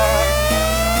olvidarla.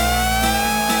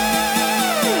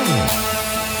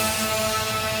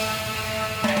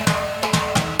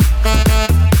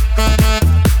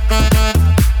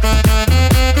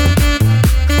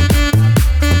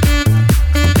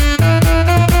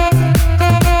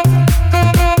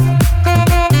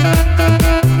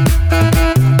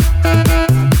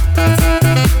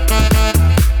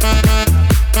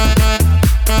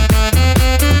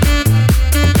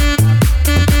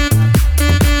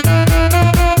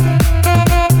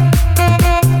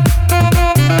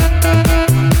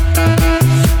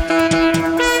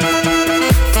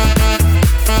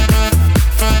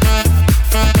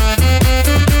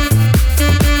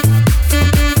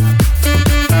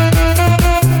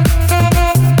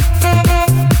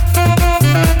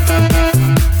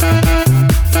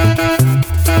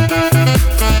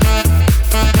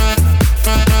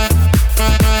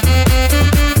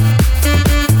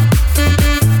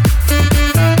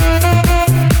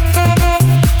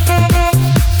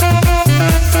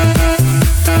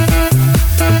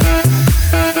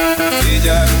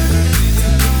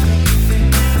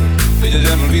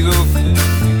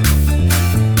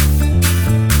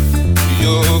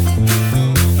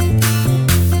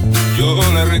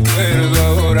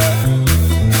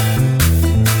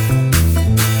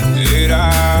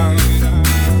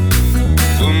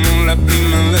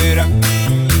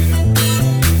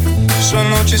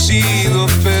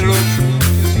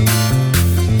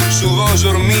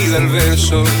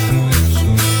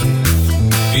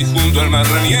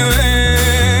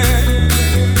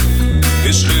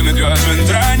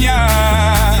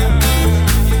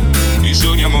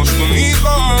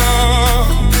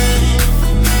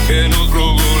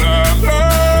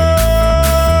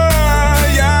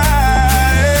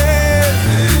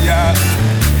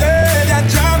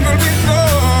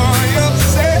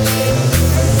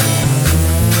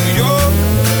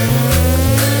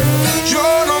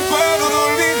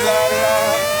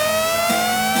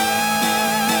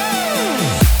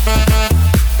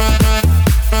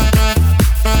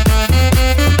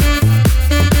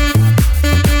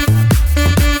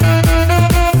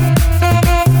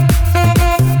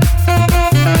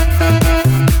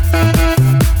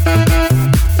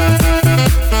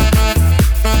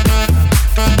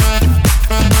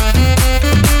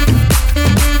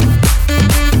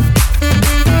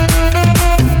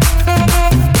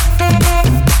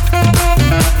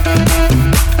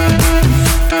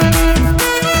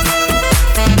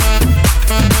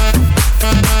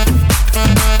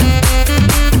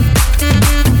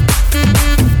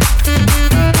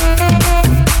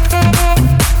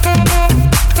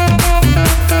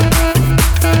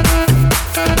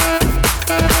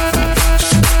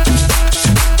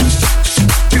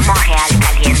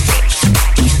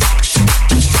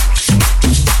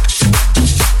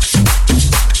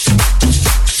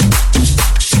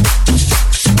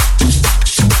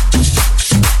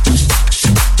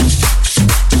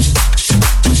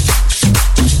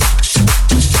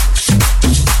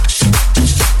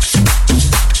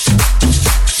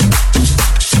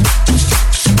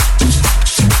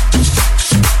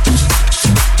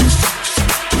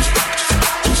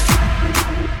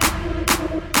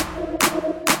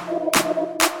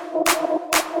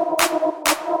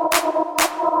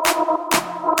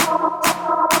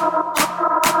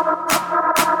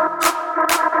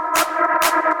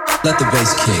 Let the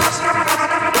bass kick.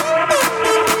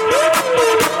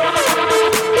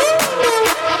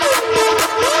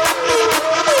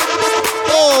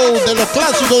 Oh, de los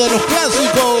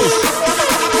clásicos.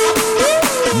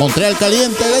 Montreal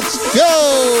Caliente, let's go.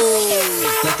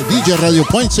 DJ Radio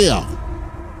Point sea.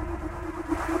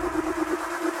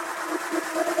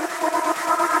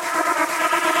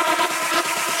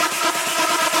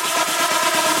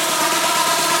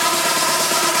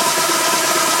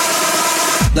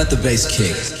 Let the bass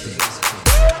kick.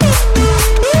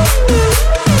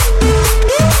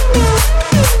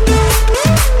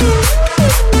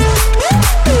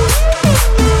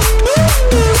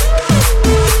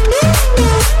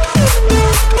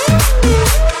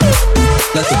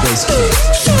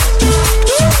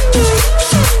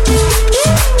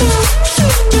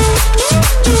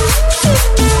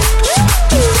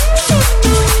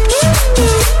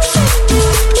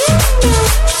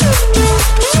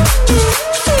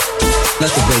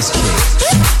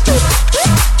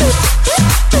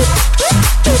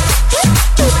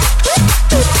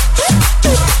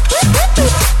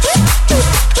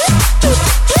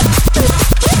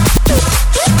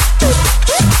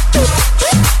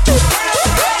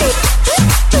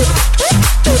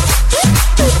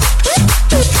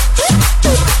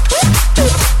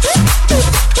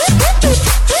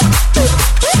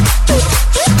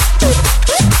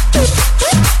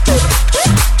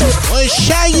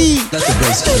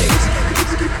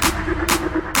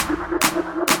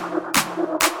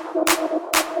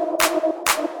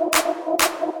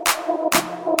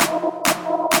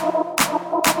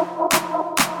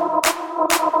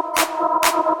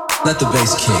 Let the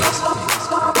bass kick.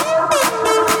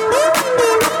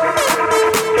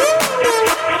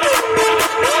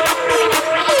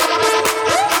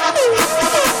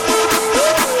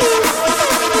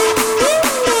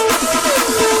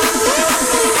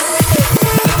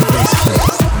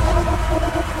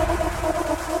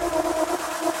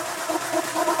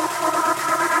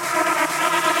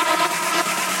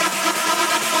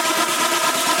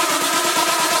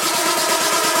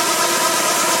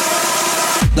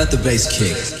 Let the bass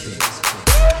kick.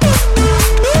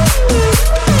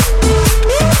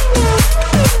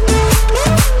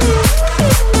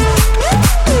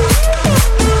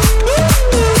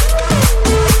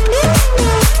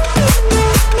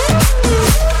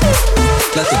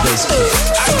 Let the bass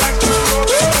kick.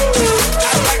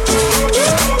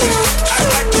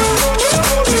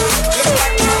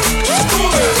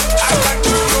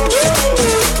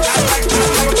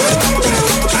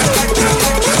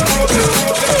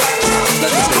 Let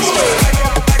the bass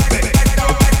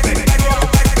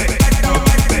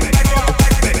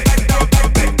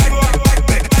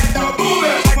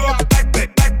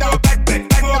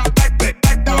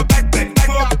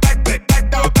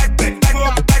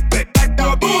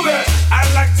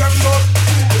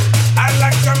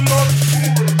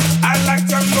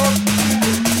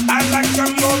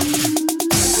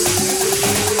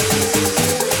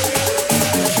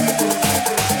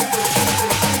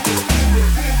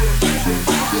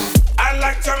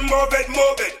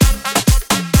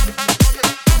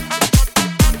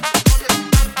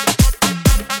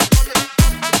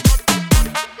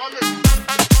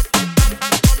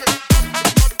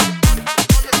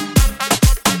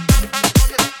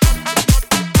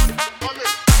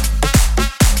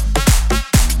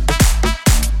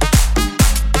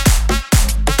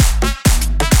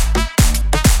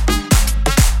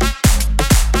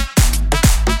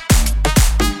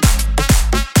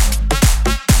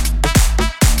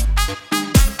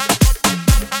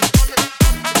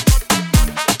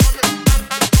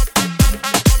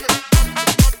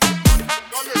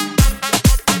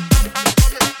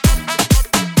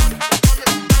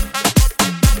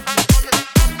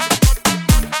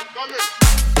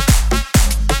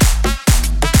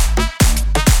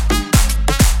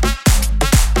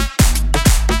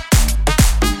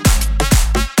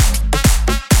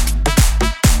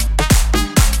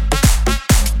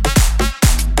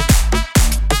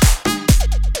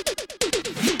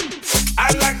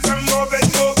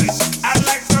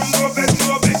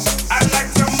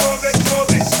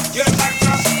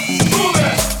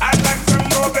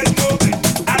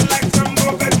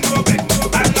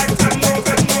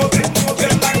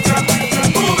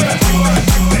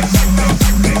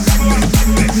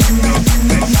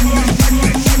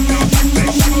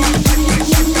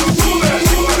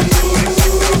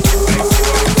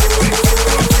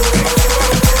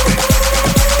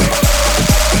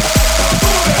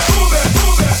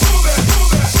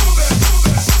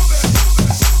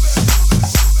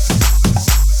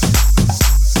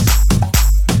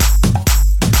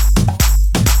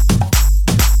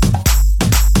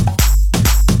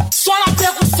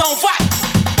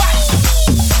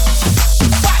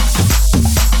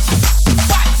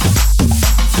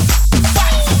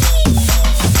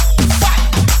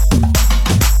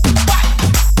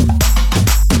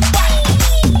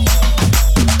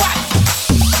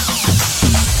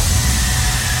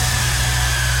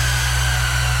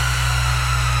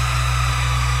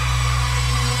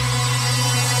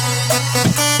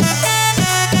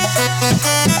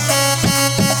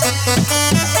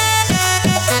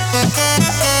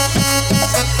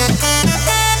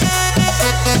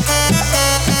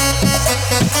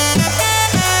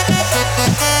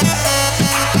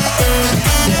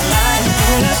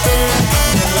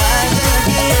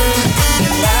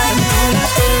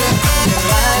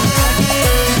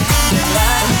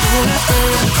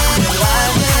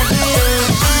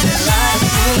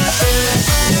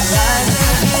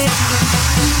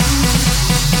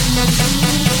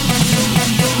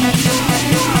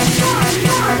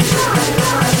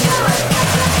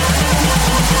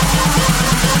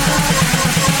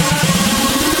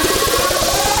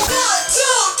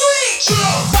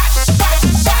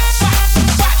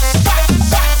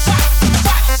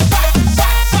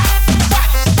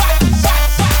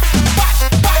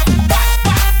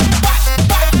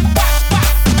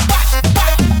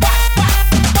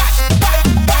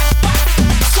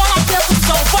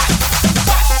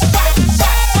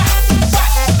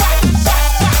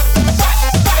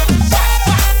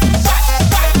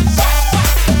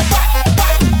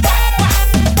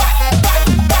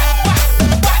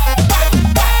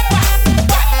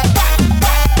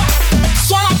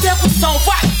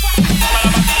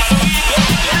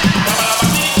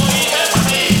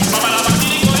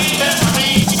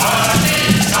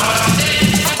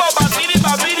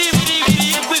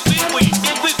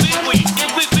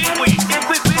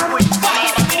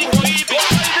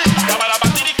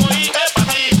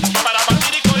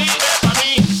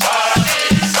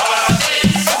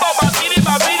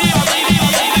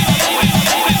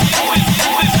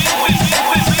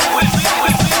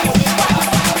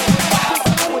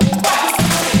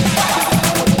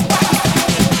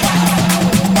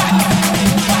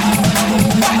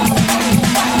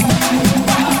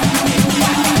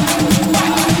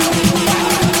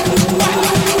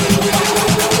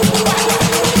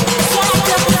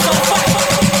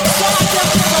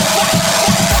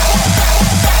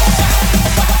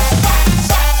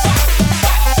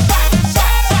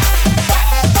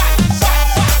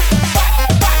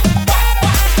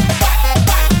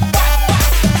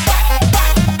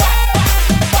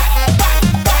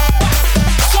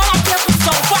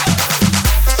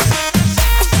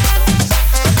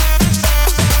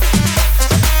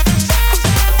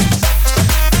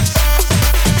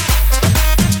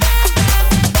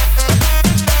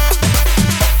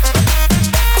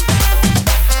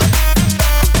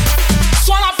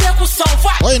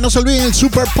no se olviden el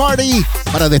Super Party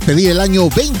para despedir el año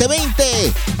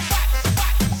 2020.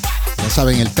 Ya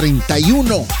saben, el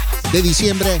 31 de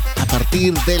diciembre a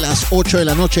partir de las 8 de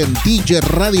la noche en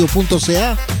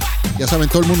djradio.ca. Ya saben,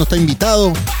 todo el mundo está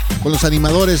invitado con los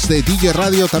animadores de DJ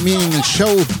Radio, también en el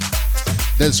show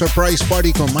del Surprise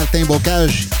Party con Martin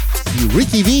Bocage y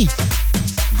Ricky V.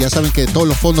 Ya saben que todos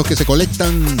los fondos que se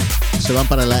colectan se van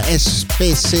para la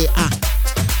SPCA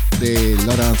de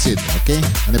Laurent, ok?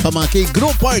 On est pas manqué,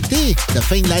 gros party de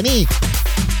fin de l'année.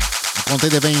 À compter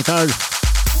de 20h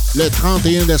le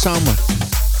 31 décembre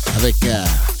avec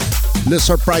le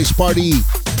Surprise Party,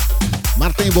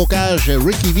 Martin Bocage,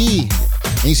 Ricky V,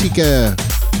 ainsi que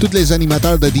tous les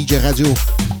animateurs de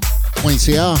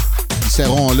DJRadio.ca. Ils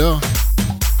seront là.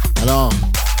 Alors,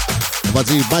 on va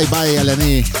dire bye-bye à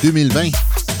l'année 2020.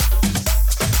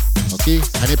 OK?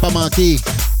 À ne pas manquer,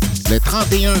 le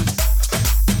 31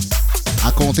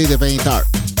 à compter de 20h.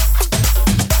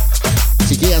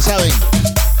 Así que ya saben,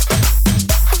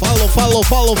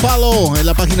 follow en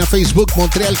la página Facebook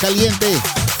Montreal Caliente.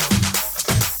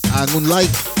 Hagan un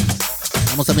like.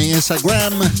 Estamos también en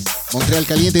Instagram, Montreal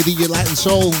Caliente DJ Latin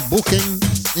Soul. Busquen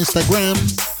Instagram.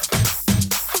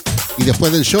 Y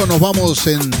después del show nos vamos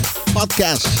en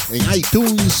podcast, en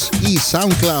iTunes y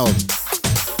SoundCloud.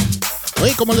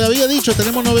 Oye, como les había dicho,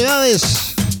 tenemos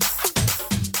novedades.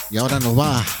 Y ahora nos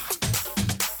va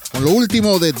con lo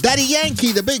último de Daddy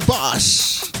Yankee, The Big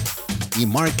Boss, y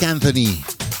Mark Anthony.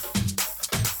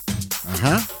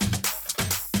 Ajá.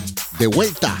 De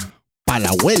vuelta, pa'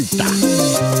 la vuelta.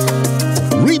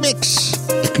 Remix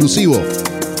exclusivo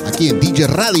aquí en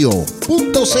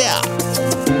djradio.ca.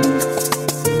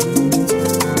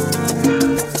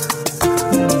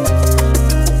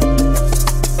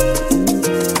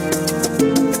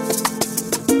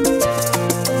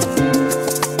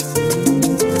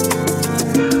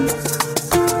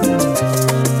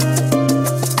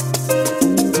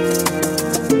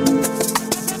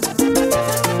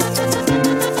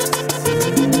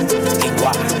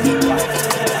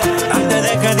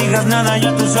 Nada,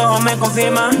 ya tus ojos me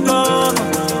confirman todo.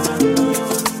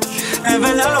 Es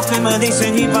verdad lo que me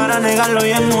dicen y para negarlo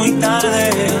ya es muy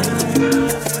tarde.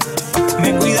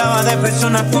 Me cuidaba de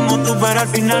personas como tú, pero al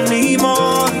final ni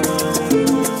modo.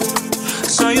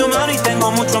 Soy humano y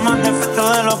tengo mucho más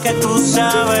defectos de lo que tú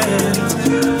sabes.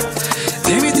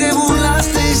 De mí te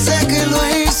burlaste y sé que lo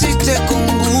hiciste con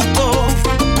gusto.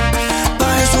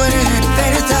 Para eso eres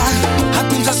experta.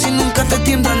 Apunta si nunca te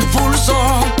tiembla el pulso.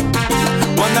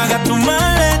 Cuando hagas tu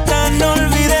maleta no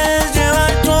olvides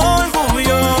llevar tu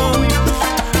orgullo.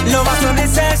 Lo vas a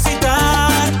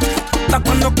necesitar pa'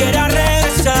 cuando quieras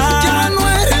regresar. Ya no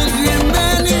eres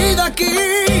bienvenida aquí.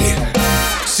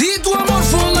 Si tu amor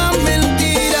fue una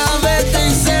mentira, vete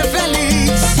y sé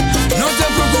feliz. No te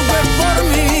preocupes por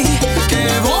mí, que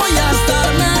voy a estar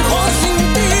mejor sin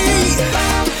ti.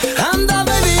 Anda,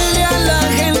 ve, dile a la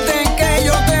gente que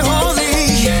yo te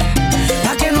jodí,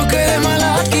 pa' que no quede mal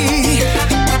aquí.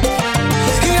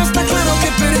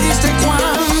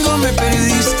 Cuando me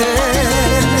perdiste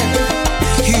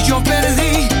y yo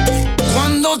perdí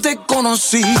cuando te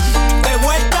conocí. De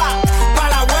vuelta, pa'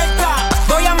 la vuelta,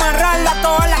 voy a amarrarla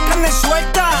toda la carne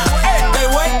suelta. De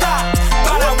vuelta,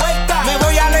 pa' la vuelta, me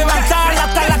voy a levantar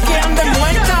hasta las que anden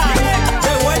muertas.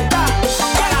 De vuelta,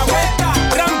 pa' la vuelta,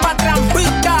 trampa,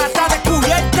 trampita, hasta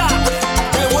descubierta.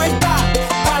 De vuelta,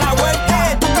 pa' la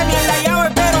vuelta, tú tenías la llave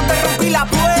pero te rompí la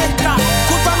puerta.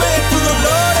 Cúlpame de tus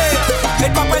dolores,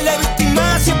 el papel de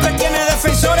víctima siempre tiene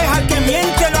defensores. Al que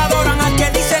miente lo adoran, al que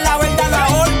dice la verdad lo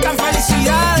ahorcan.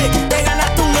 Felicidades, te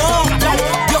ganaste un Oscar.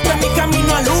 Dios que mi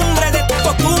camino alumbre de tu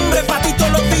costumbre. Pa' ti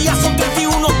todos los días son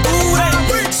 31 octubre.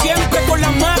 Siempre con la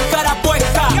máscara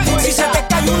puesta. Si se te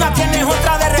cae una tienes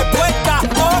otra de respuesta.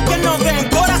 Oh, que no den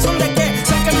corazón de que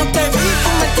sé que no te vi, tu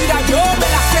mentira yo me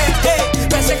la sé.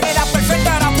 Pensé que era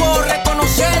perfecta, ahora puedo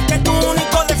reconocer que tu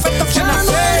único defecto fue nacer. Ya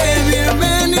no eres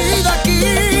bienvenida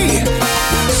aquí.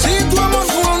 Si tu amor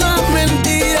fue una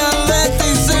mentira, vete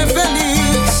y sé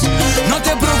feliz. No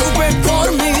te preocupes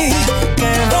por mí,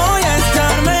 que voy a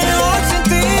estar mejor sin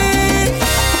ti.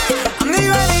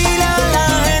 Amiga, dile a la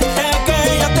gente que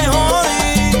yo te jodí,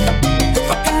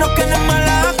 pa' que no quede mal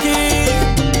aquí.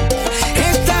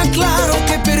 está claro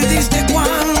que perdiste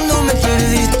cuando me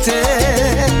perdiste.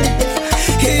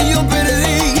 Y yo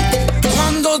perdí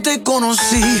cuando te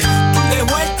conocí. De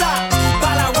vuelta,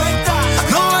 pa' la vuelta,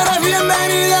 No eres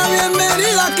bienvenida,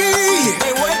 bienvenida aquí.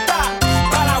 de vuelta,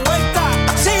 pa' la vuelta.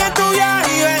 Sigue tu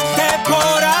viaje y vete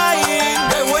por ahí.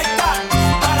 De vuelta,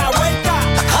 pa' la vuelta,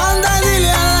 Anda y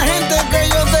dile a la gente que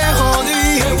yo te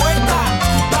jodí. de vuelta,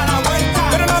 pa' la vuelta.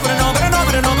 Pero no, pero no, pero no,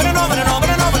 pero no, pero no, pero no,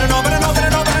 pero no, pero no, pero no, pero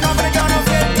no, pero no, pero yo no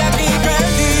fui el que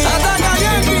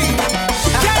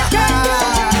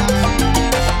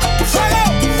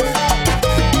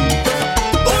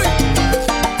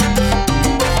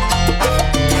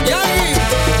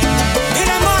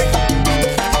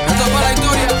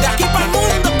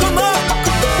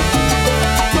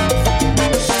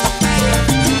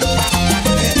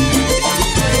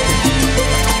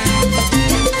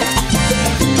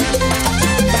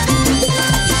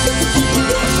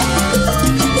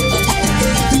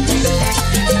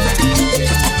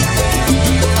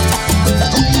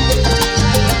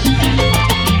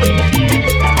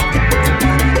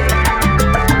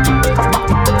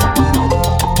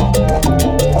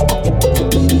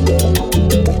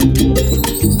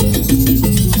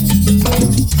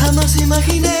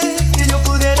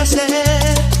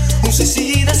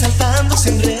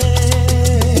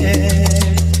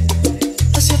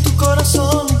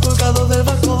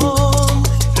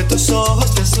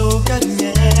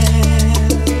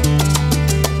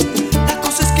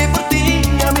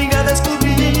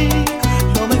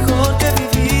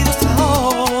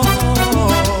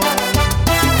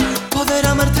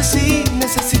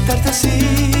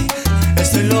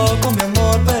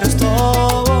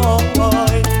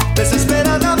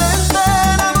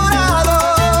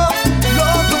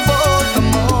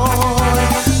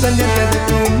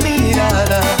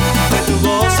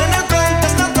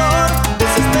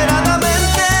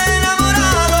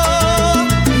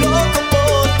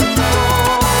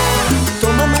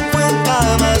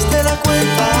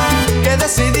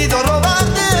decidido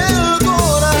robarte el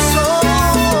corazón.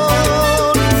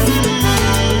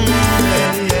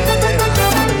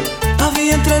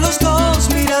 Había entre los dos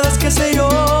miradas, qué sé yo,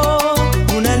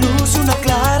 una luz, una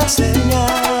clara señal.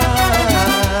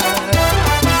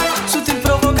 Sutil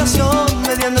provocación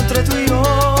mediando entre tú y yo,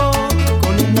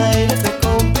 con un aire de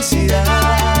complicidad.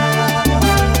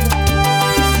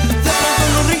 De pronto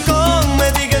en un rincón me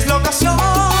digas la ocasión,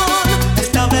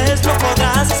 esta vez no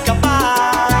podrás escapar.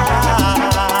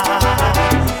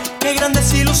 Qué gran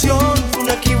desilusión, fue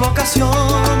una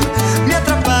equivocación. Me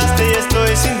atrapaste y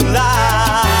estoy sin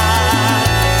dudar.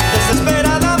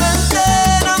 Desesperadamente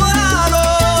enamorado,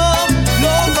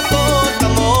 loco por tu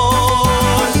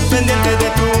amor, pendiente de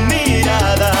tu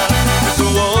mirada, de tu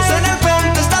voz en el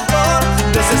contestador.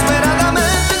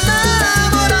 Desesperadamente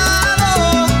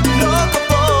enamorado, loco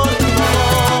por tu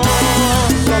amor.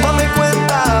 Tómame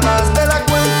cuenta más de la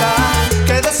cuenta,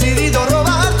 que he decidido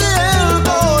robarte el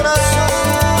corazón.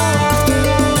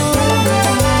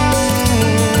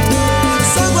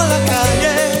 Salgo a la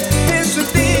calle, pienso en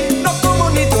ti, no como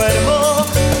ni duermo.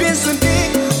 Pienso en ti,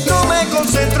 no me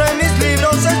concentro en mis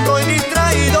libros, estoy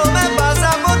distraído, me pasa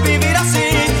por vivir así,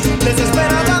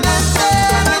 desesperadamente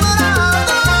enamorado.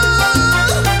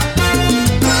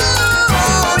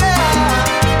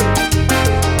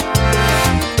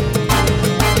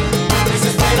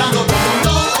 Desesperado por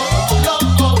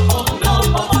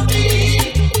ti.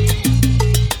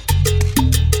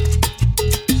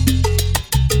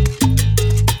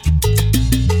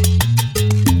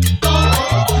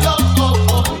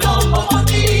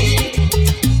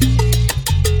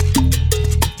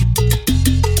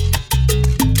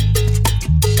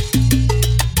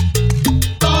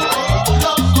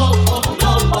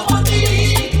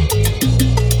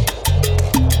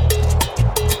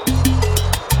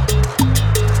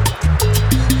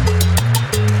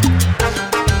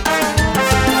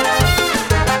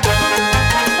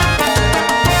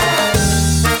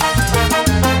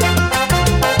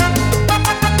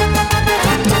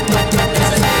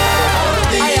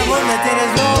 Ay, amor, me tienes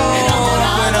loco,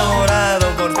 enamorado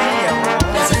por ti, amor.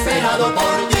 Desesperado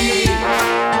por ti.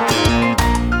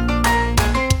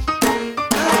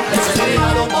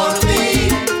 Desesperado por ti.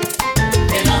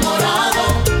 Enamorado.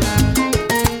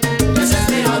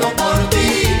 Desesperado por ti.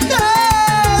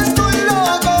 Estoy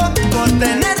loco por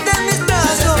tenerte en mis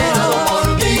brazos. Desesperado por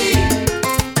ti.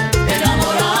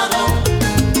 Enamorado.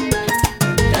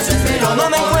 Desesperado por ti.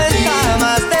 Tómame en cuenta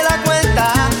más de la cuenta,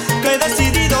 que he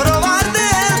decidido robarte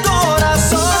el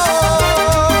corazón.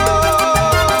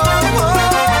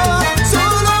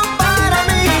 Solo para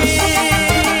mí,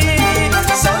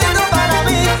 solito para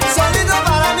mí, solito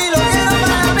para mí, lo quiero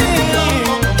para mí.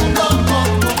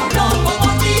 Loco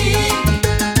por ti,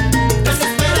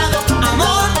 desesperado.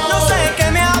 Amor, no sé qué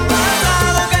me ha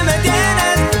pasado, que me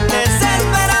tienes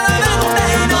desesperadamente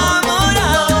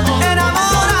enamorado,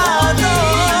 enamorado.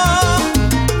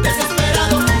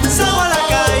 Desesperado, salgo a la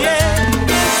calle,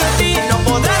 pienso en ti, no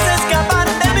podrás escapar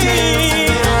de mí.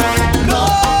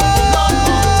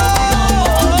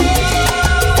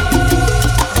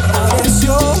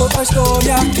 Apareció otra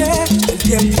historia que el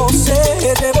tiempo se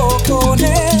llevó con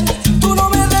él. Tú no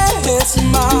me dejes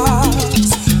más,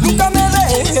 nunca me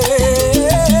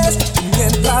dejes.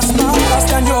 Mientras más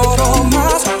te añoro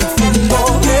más,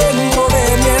 profundo dentro de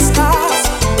mí estás.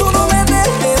 Tú no me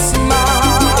dejes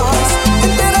más,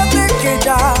 entérate que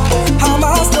ya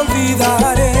jamás te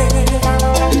olvidaré.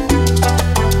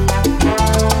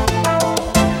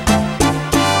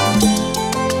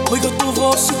 Oigo tu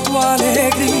voz y tu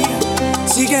alegría,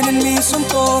 siguen en mí, son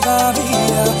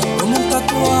todavía como un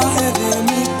tatuaje de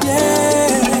mi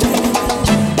piel.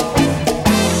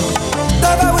 Te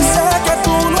veo y sé que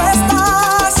tú no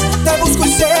estás, te busco y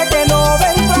sé que no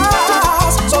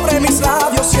vendrás. Sobre mis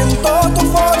labios siento tu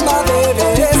forma de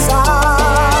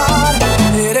besar.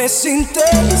 Eres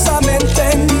intensamente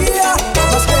mía,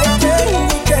 más que tengo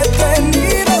y que he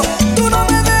tenido. Tú no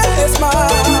me dejes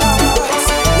más,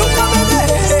 nunca me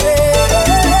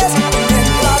dejes.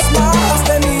 Mientras más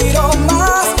te miro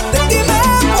más, de ti me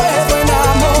puedo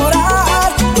enamorar.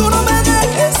 Tú no me dejes.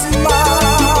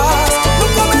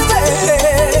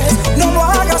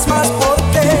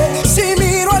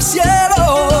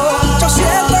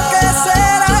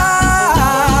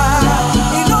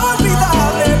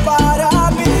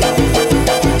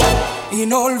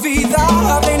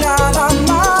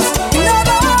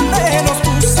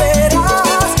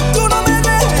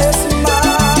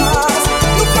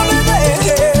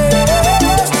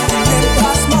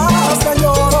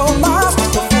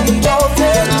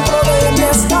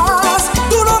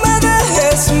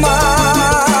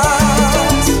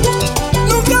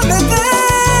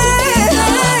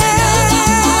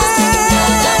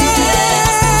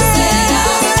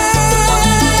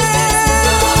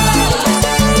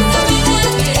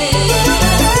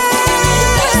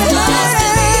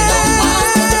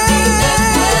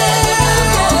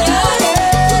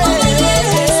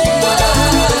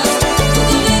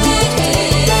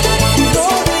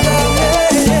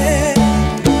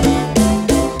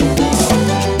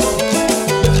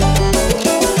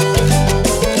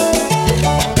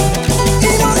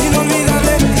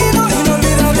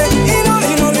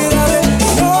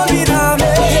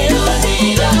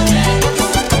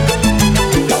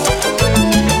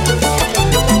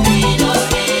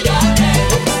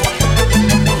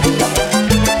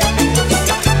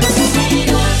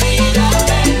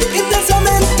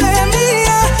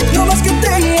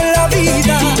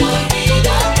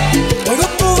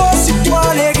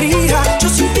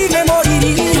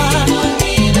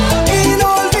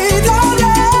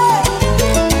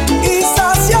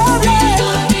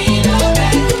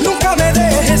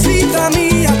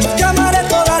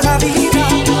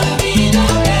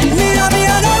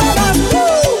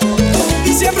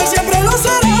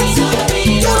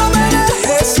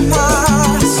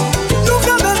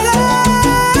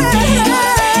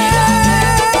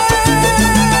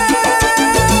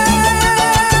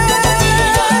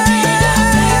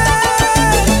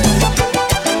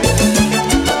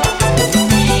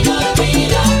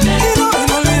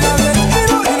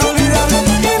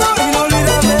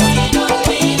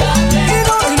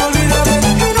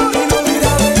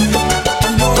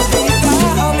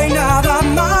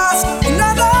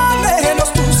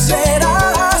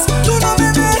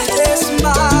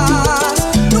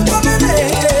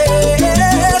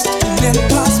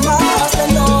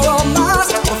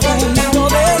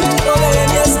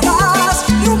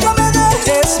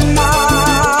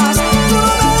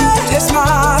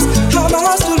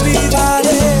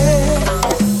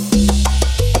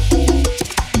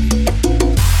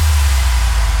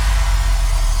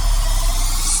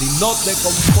 no te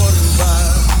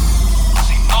conformas,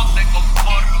 si no te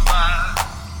conformas,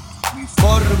 mi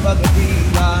forma de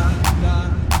vida,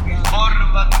 mi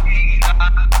forma de vida,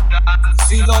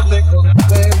 si no te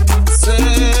convence,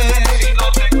 si no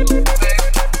te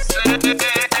convence,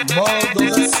 modo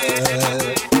de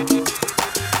ser.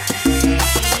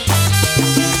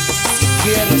 Si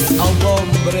quieres a un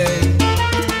hombre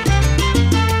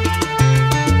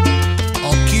o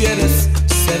quieres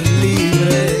ser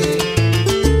libre,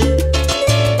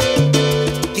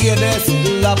 tienes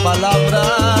la palabra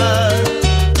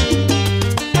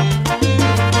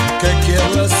que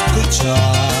quiero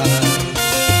escuchar.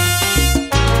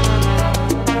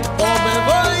 O me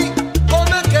voy o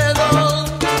me quedo,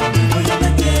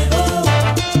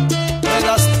 me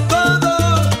das todo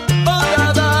o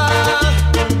nada,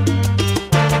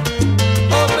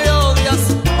 o me odias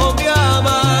o me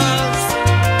amas,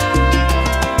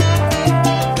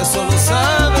 que solo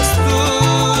sabes tú,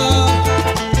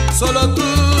 solo tú.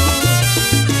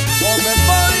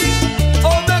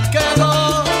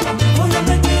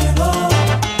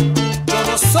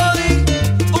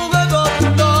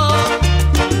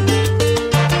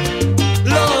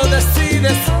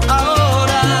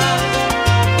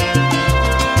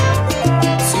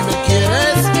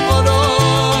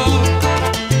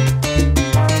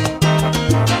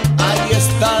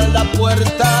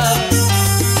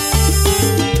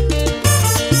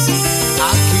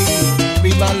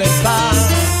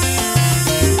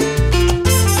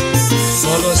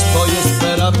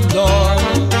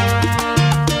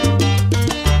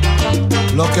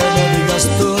 Lo que me digas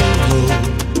tú,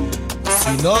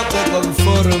 si no te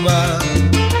conformas,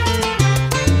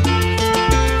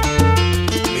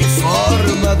 mi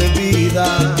forma de vida,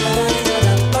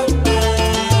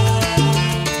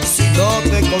 si no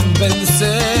te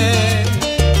convence,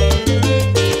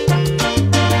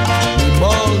 mi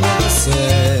modo de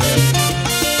ser.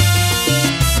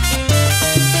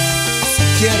 Si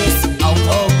quieres a un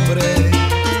hombre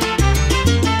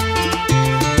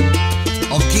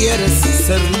o quieres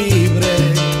ser libre,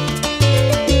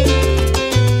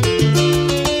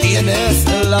 tienes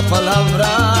la palabra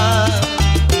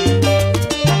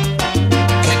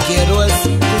que quiero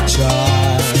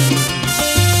escuchar.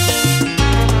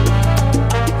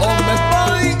 O me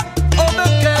voy o me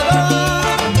quedo,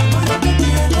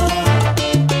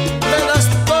 me das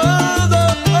todo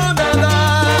o nada,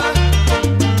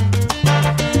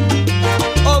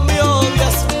 o me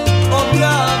odias o me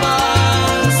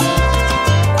amas.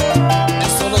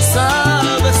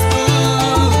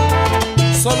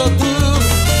 Solo tú,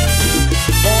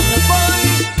 o me voy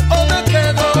o me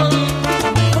quedo,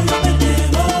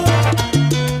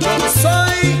 yo no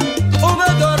soy un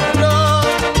adorno,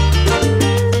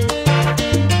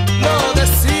 lo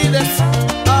decides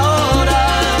ahora,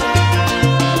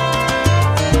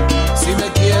 si me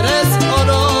quieres o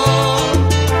no,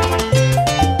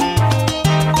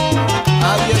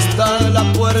 ahí está la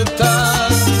puerta,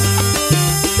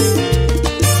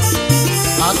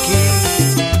 aquí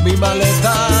mi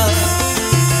maleta.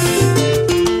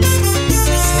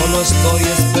 Solo estoy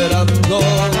esperando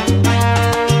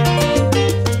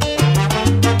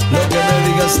lo que me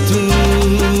digas tú.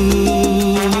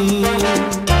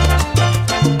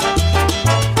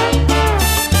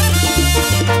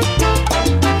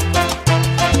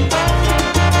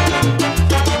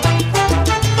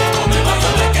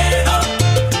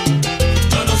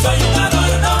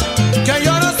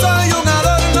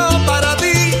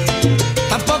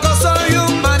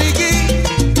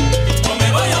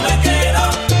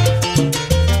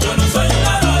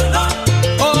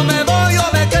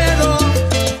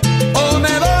 O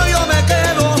me voy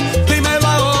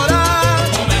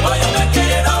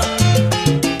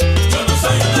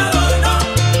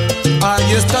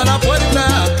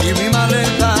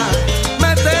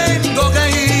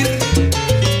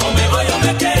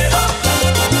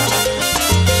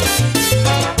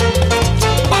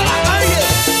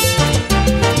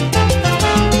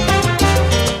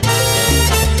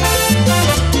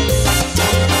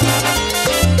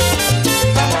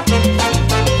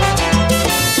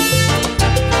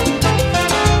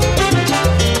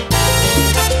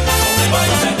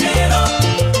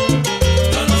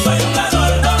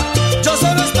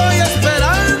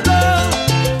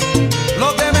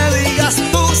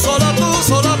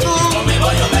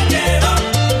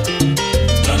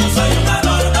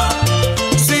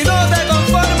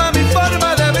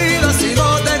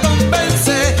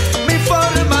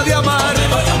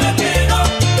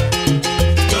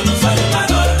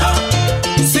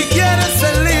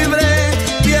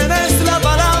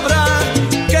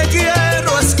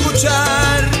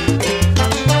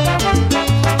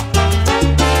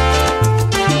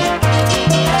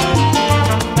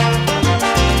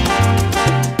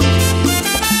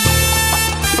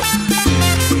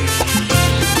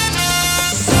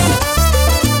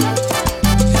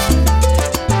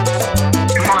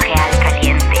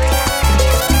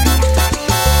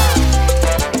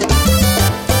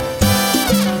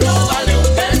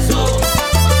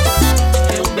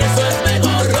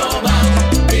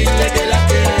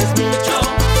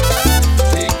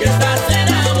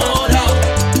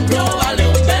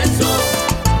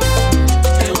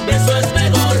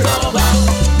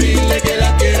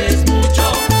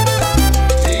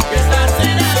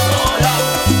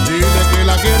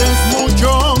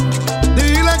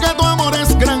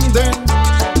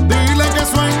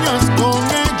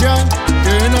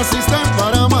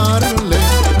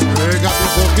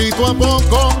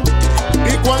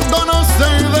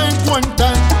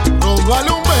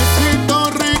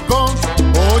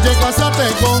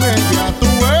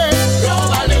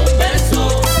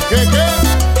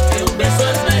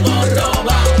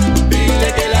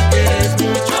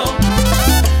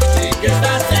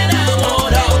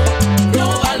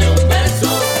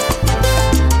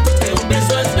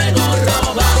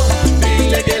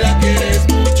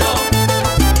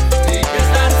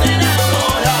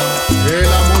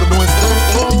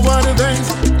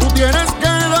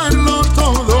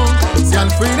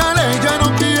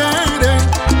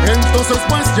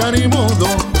ni modo.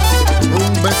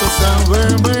 Un beso sabe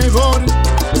mejor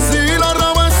si lo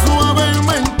robas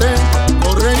suavemente.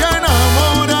 Corre y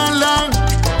enamórala,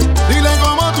 dile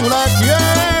cómo tú la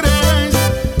quieres.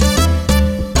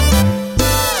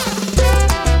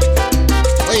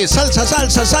 Oye, salsa,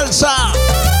 salsa, salsa.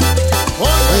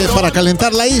 Oye, para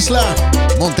calentar la isla,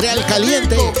 Montreal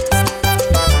Caliente.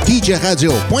 DJ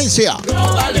Radio, Puencia.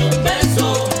 Róbale un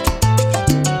beso,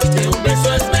 que un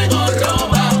beso es mejor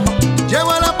roba.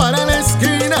 Llévala para la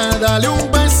esquina, dale un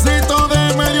besito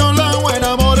de medio lado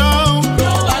enamorado.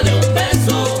 Róbale un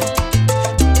beso,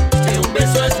 que un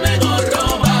beso es mejor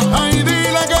roba. Ay,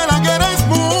 dile que la quieres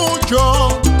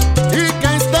mucho y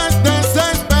que estás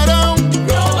desesperado.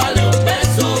 Róbale un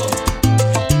beso,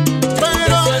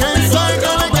 pero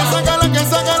que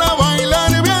sácala a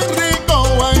bailar bien rico.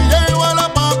 Ay, llévala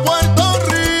pa' Puerto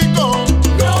Rico.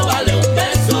 Róbale un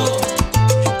beso,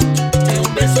 que un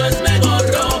beso es mejor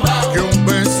roba. Que un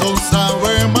beso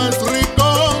sabe más rico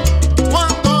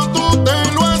cuando tú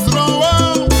te lo has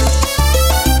robado.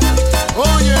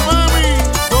 Oye, mami,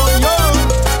 soy yo,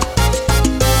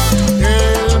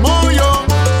 el mollo,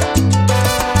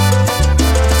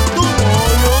 tu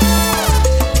mollo.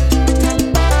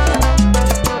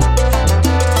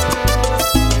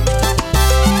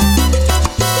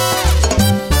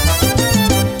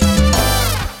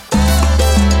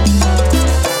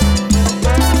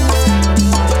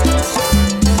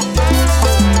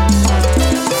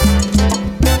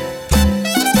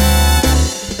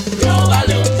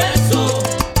 Róbale un beso,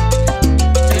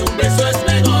 que un beso es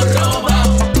mejor roba.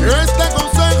 Este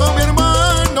consejo, mi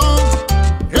hermano,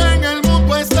 en el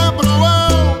mundo está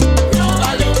probado.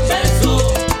 Róbale un beso,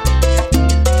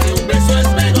 que un beso es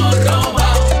mejor roba.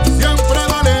 Siempre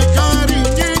dale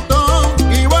cariñito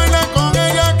y baila con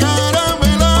ella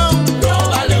caramelao.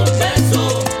 Róbale un beso,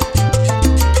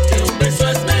 que un beso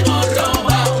es mejor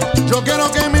roba. Yo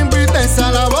quiero que me invites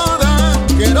a la boda,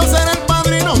 quiero ser el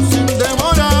padrino sin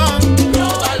demora.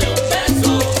 Róbale un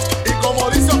beso, Y como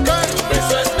dice Oscar, un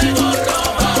beso es mejor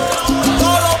roba.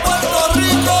 todo Puerto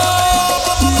Rico.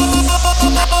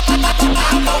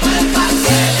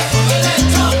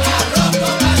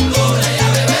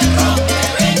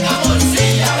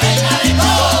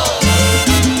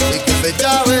 Y que se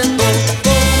llave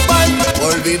todo,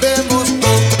 olvidemos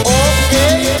todo, ok,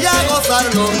 y a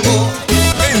gozarlo todo.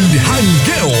 El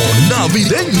jangueo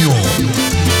navideño.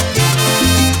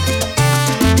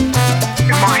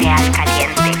 Montreal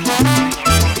Caliente.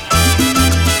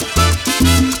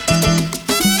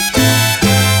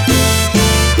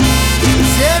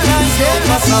 Si el año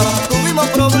pasado tuvimos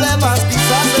problemas,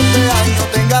 quizás este año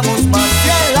tengamos más. Si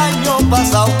el año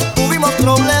pasado tuvimos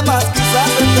problemas, quizás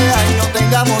este año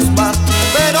tengamos más.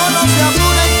 Pero no se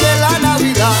apuren que la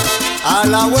Navidad a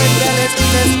la vuelta de la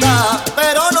esquina está.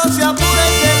 Pero no se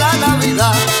apuren que la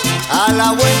Navidad a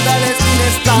la vuelta de la esquina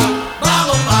está.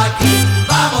 Vamos pa' aquí,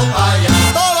 vamos pa' allá.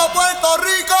 Todo Puerto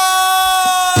Rico.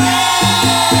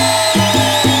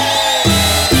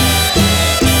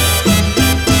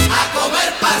 A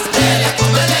comer pastel, a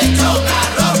comer lechón,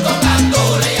 arroz con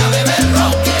gandules y a beber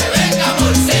ron. Que venga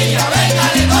morcilla, venga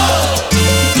de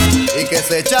todo. Y que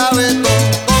se chave todo,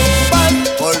 bye,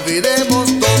 olvidemos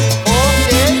todo, ok,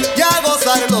 y a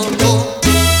gozarlo todo.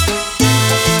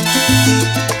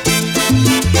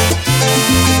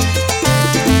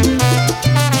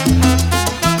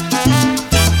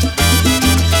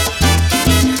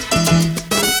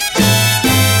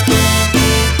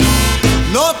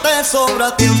 No te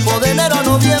sobra tiempo de enero a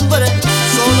noviembre,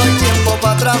 solo hay tiempo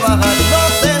para trabajar. No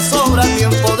te sobra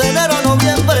tiempo de enero a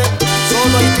noviembre,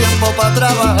 solo hay tiempo para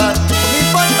trabajar. No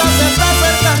importa, se está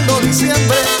acercando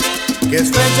diciembre, que es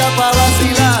fecha para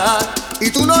vacilar. Y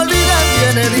tú no olvides,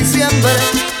 viene diciembre,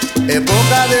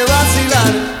 época de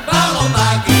vacilar. Vamos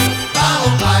pa' aquí,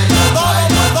 vamos pa' allá.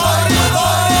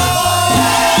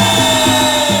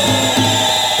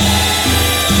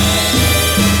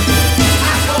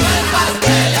 A comer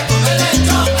pastel, a comer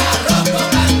lechón, arroz con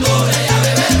gandules y a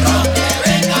beber ron. Que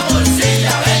venga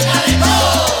morcilla, venga de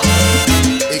todo.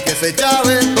 Y que se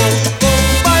chave todo,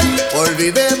 bye,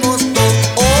 olvidemos todo,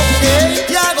 ok,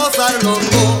 y a gozarlo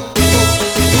todo.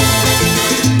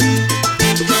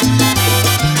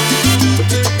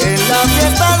 En la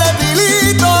fiesta de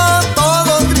Pilito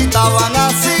todos gritaban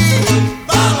así.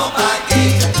 Vamos pa' aquí,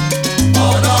 o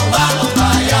nos vamos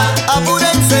pa' allá.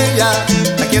 Apúrense ya,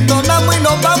 aquí entonamos y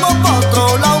nos vamos pa'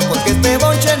 otro lado, porque este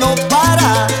bonche no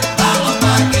para. Vamos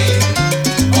pa' aquí,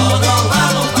 o nos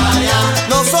vamos pa' allá.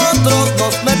 Nosotros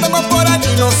nos metemos por aquí,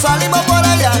 nos salimos por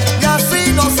allá, y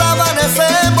así nos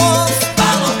amanecemos.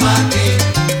 Vamos pa' aquí,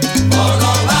 o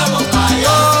nos vamos pa' allá.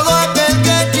 Todo aquel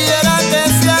que quiera que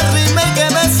se arrime y que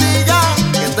me siga.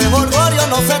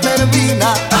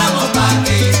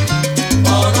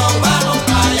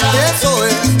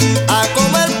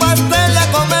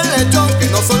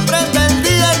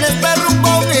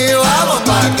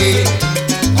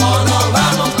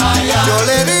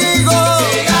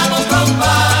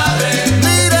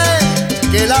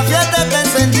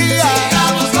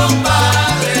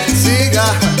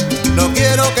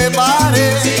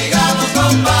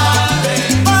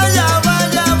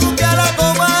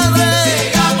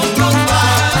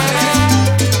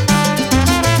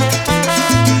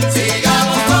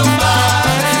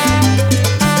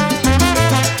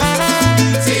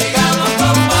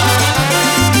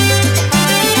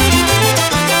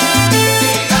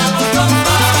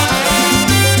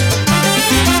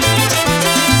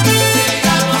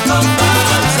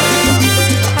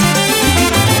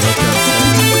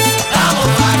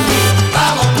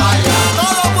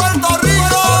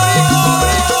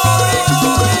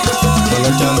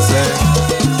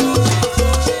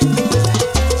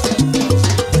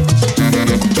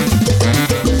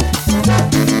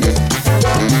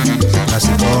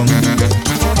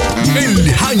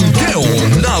 El jangueo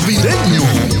navideño.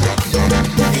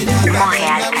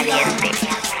 Montreal Caliente.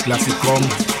 Clasicón.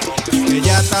 Que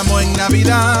ya estamos en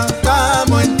Navidad,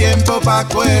 estamos en tiempo pa'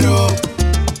 cuero.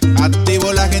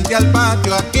 Activo la gente al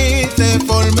patio, aquí se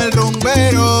forma el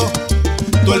rumbero.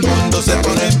 Todo el mundo se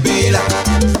pone en pila,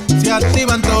 se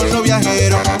activan todos los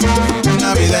viajeros.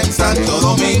 Navidad en Santo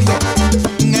Domingo,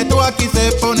 esto aquí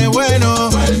se pone bueno.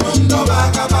 Todo el mundo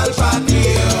baja pa'l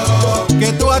patio, que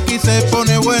esto aquí se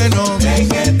pone bueno.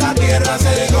 En esta tierra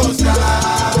se goza,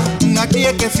 aquí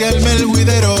es que se arma el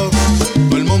juidero.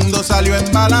 Todo el mundo salió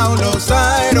embalado, los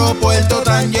aeropuertos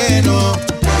tan llenos.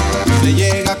 Se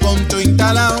llega con tu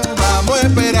instalado, vamos a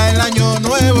esperar el año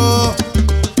nuevo.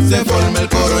 Se forma el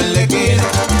coro en la esquina,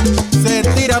 se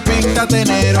tira pinta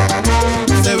tenero,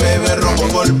 se bebe romo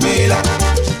por pila.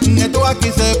 Esto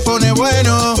aquí se pone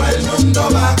bueno, todo el mundo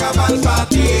baja pa'l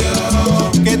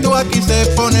patio. Que esto aquí se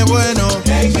pone bueno,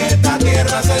 en esta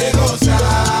tierra se goza.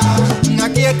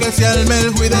 Aquí es que se arma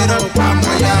el juidero, vamos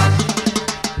allá.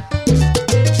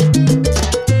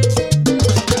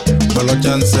 No lo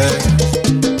chance.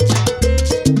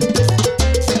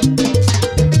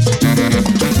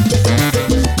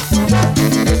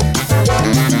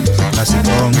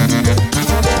 Clasicón.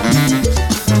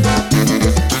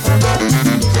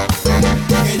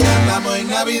 Que ya estamos en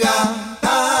Navidad,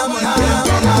 estamos en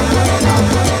tiempo.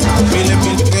 Miles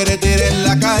mil mujeres tiren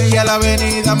la calle a la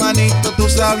avenida, manito, tú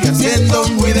sabes, haciendo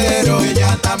un juidero. Que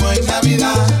ya estamos en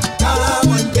Navidad,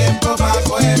 estamos en tiempo pa'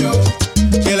 cuero.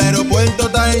 Que el aeropuerto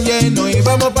está lleno y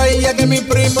vamos pa' allá que mi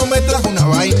primo me trajo una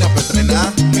vaina pa'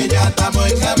 estrenar. Que ya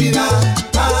estamos en Navidad,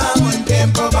 estamos en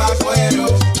tiempo pa' cuero.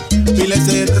 Pile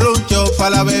serrucho pa'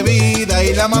 la bebida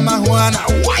y la mamá Juana,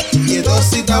 guay, y esto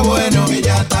sí está bueno. Que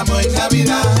ya estamos en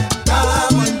Navidad,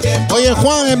 estamos en tiempo. Oye,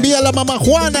 Juan, envía a la mamá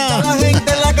Juana.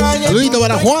 Saludito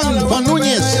para Juan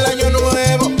Núñez. El año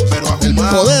nuevo, pero el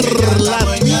poder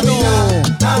latino.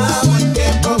 Estamos en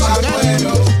tiempo pa'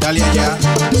 cuero. Dale allá.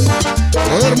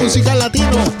 Poder musical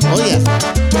latino. Oye,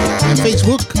 en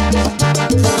Facebook.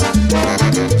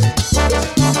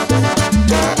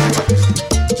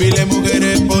 Pile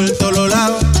mujeres por todos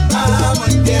lados, estamos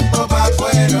en tiempo pa'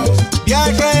 cuero.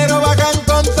 Viajero bacán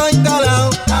con todo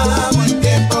instalado, estamos en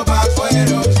tiempo pa'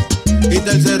 cuero.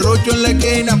 Quita el serrucho en la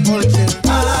esquina porque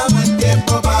estamos en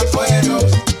tiempo pa' cuero.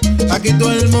 Aquí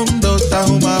todo el mundo está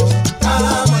humado,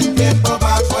 estamos en tiempo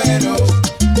pa' cuero.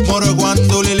 Moro,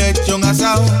 guandul y lechón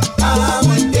asado,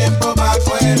 estamos en tiempo pa'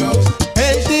 cuero.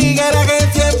 El tigre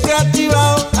que siempre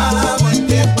activado, estamos en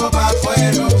tiempo pa'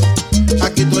 cuero.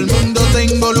 Aquí todo el mundo está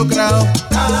involucrado,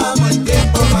 estamos en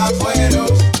tiempo pa' cuero.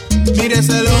 Mire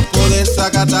ese loco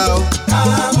desacatado,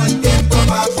 estamos en tiempo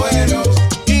pa' cuero.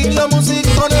 Y los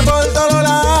musicones por todos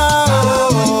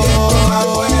lados, pa'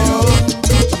 cuero.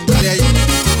 Dale ahí.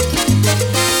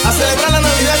 A celebrar la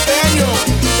Navidad este año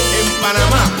en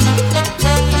Panamá.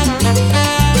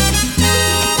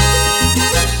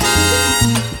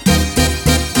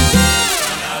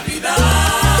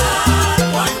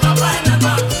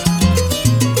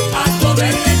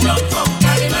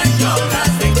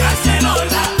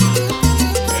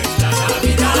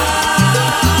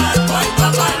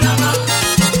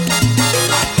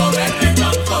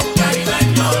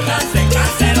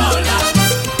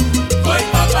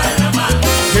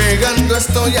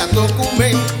 Estoy a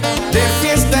Tocumen, de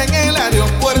fiesta en el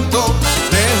aeropuerto.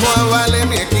 Dejo a Vale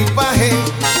mi equipaje.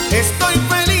 Estoy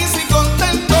feliz y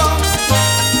contento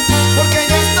porque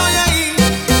ya estoy ahí.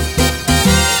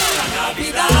 La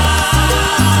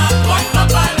Navidad voy pa'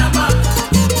 Panamá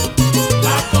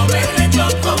a comer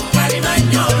lechón con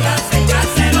carimañolas en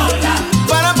cacerola.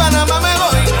 Para Panamá me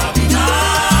voy. La Navidad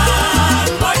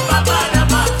voy pa'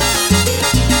 Panamá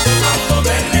a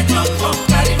comer lechón con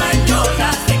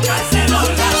carimañolas en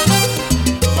cacerola.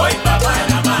 Voy pa'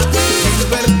 Panamá.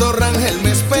 Gilberto Rangel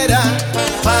me espera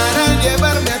para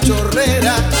llevarme a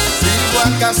Chorrera. Sigo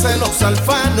a casa de los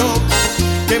Alfano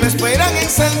que me esperan en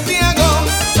Santiago.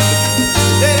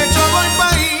 Derecho voy pa'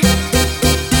 ahí.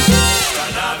 La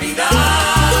Navidad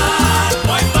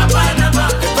voy pa' Panamá.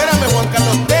 Espérame, Juan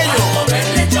Carlos Tello. A comer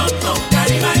lechón con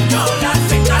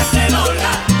carimañolas en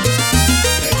cacerola.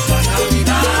 Esta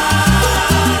Navidad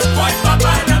voy pa'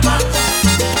 Panamá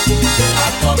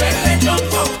a comer lechón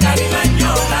con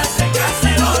carimañolas en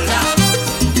cacerola.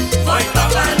 Voy pa'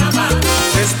 Panamá.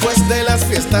 Después de las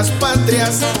fiestas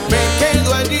patrias me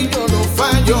quedo allí, yo no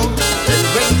fallo. El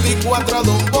 24 a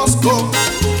Don Bosco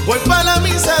voy pa' la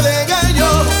misa de gallo.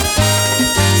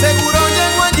 Seguro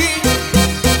llego allí.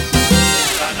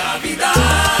 La Navidad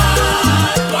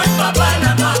voy pa'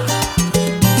 Panamá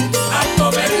a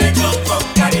comer lechón con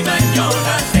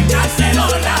carimañolas en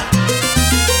cacerola.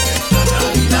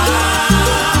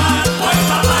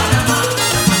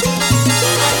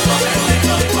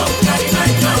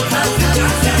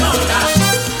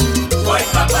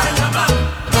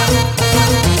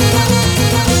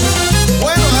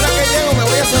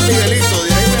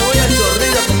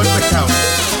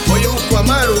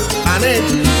 Anet,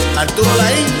 Arturo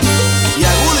Laín y a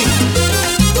Woody.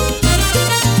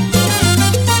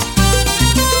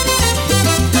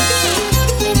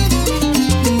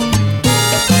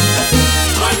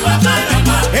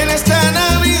 En esta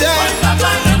Navidad,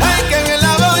 ay, que bien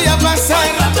la voy a pasar.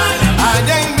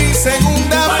 Allá en mi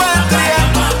segunda patria,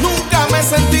 nunca me he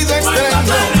sentido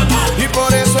extraño. Y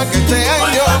por eso es que este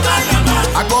año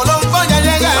a Colón voy a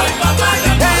llegar.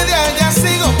 Desde allá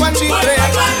sigo pa' Chitré,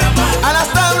 a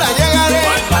las tablas llegaré.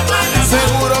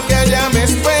 Seguro que allá me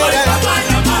espera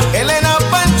Elena,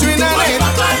 Pancho y Nanet,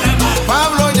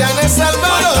 Pablo, Yanes,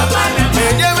 Salvador.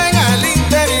 Me lleven al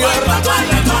interior,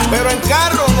 pero en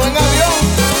carro, no en avión.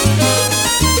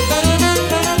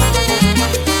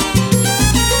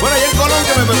 Bueno, allá en Colón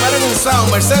que me preparen un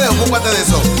sound. Mercedes, ocúpate de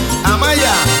eso.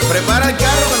 Amaya, prepara el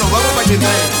carro que nos vamos para Chitré.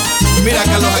 Mira,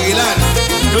 Carlos Aguilar,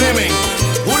 Clemen,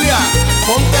 Julia,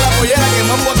 ponte la pollera que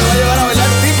Mambo te va a llevar a bailar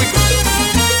típico.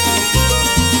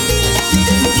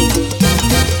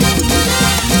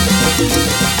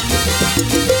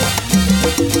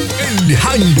 El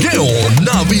jangueo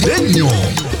navideño.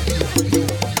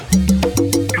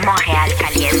 Montreal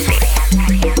Caliente.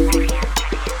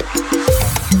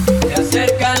 Se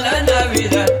acerca la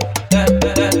Navidad.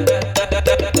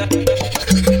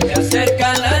 Se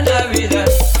acerca la Navidad.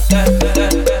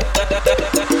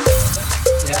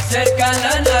 Se acerca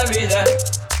la Navidad.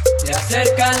 Se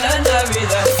acerca la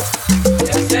Navidad.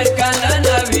 Se acerca la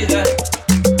Navidad.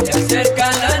 Se acerca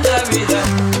la Navidad.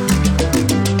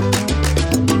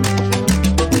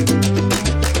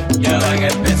 Ya van a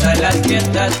empezar las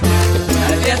fiestas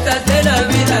de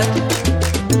Navidad.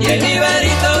 Y el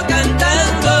Ibarito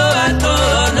cantando a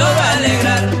todos nos va a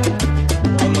alegrar.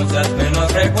 Como muchas que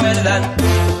nos recuerdan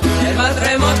el más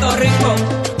remoto rincón.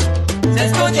 Se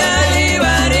escucha el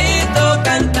Ibarito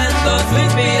cantando su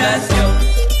inspiración.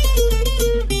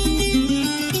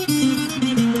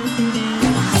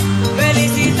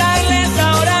 Felicitarles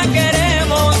ahora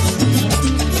queremos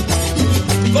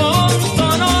con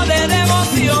tono de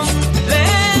devoción. Le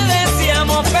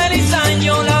deseamos feliz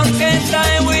año la orquesta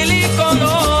de Willy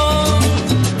Colón.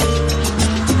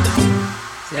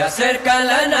 Se acerca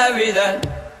la Navidad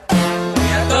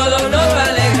y a todos nos va a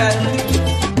alegrar.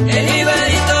 El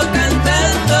Ibarito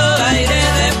cantando aire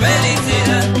de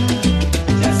felicidad.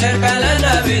 Se acerca la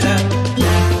Navidad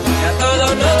y a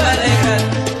todos nos va a alegrar.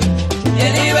 Y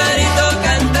el Ibarito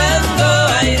cantando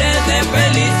aire de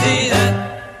felicidad.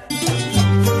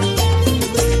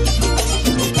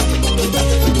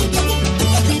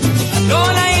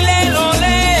 Lola y le,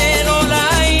 lole, lola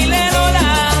y le, lola.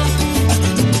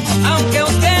 Aunque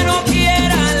usted no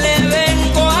quiera, le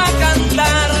vengo a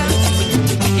cantar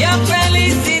y a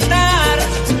felicitar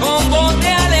con voz de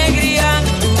alegría.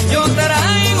 Yo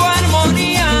traigo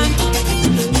armonía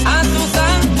a su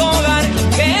santo hogar,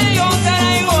 que yo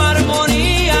traigo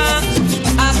armonía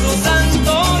a su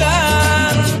santo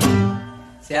hogar.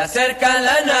 Se acerca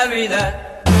la Navidad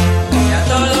y a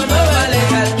todos nos va a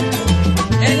alegrar.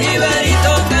 El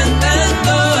Ibarito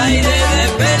cantando aire de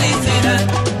felicidad.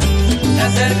 Se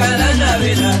acerca la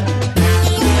Navidad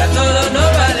y a todos nos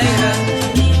va a alegrar.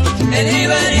 El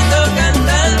Ibarito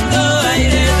cantando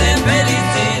aire de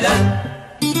felicidad.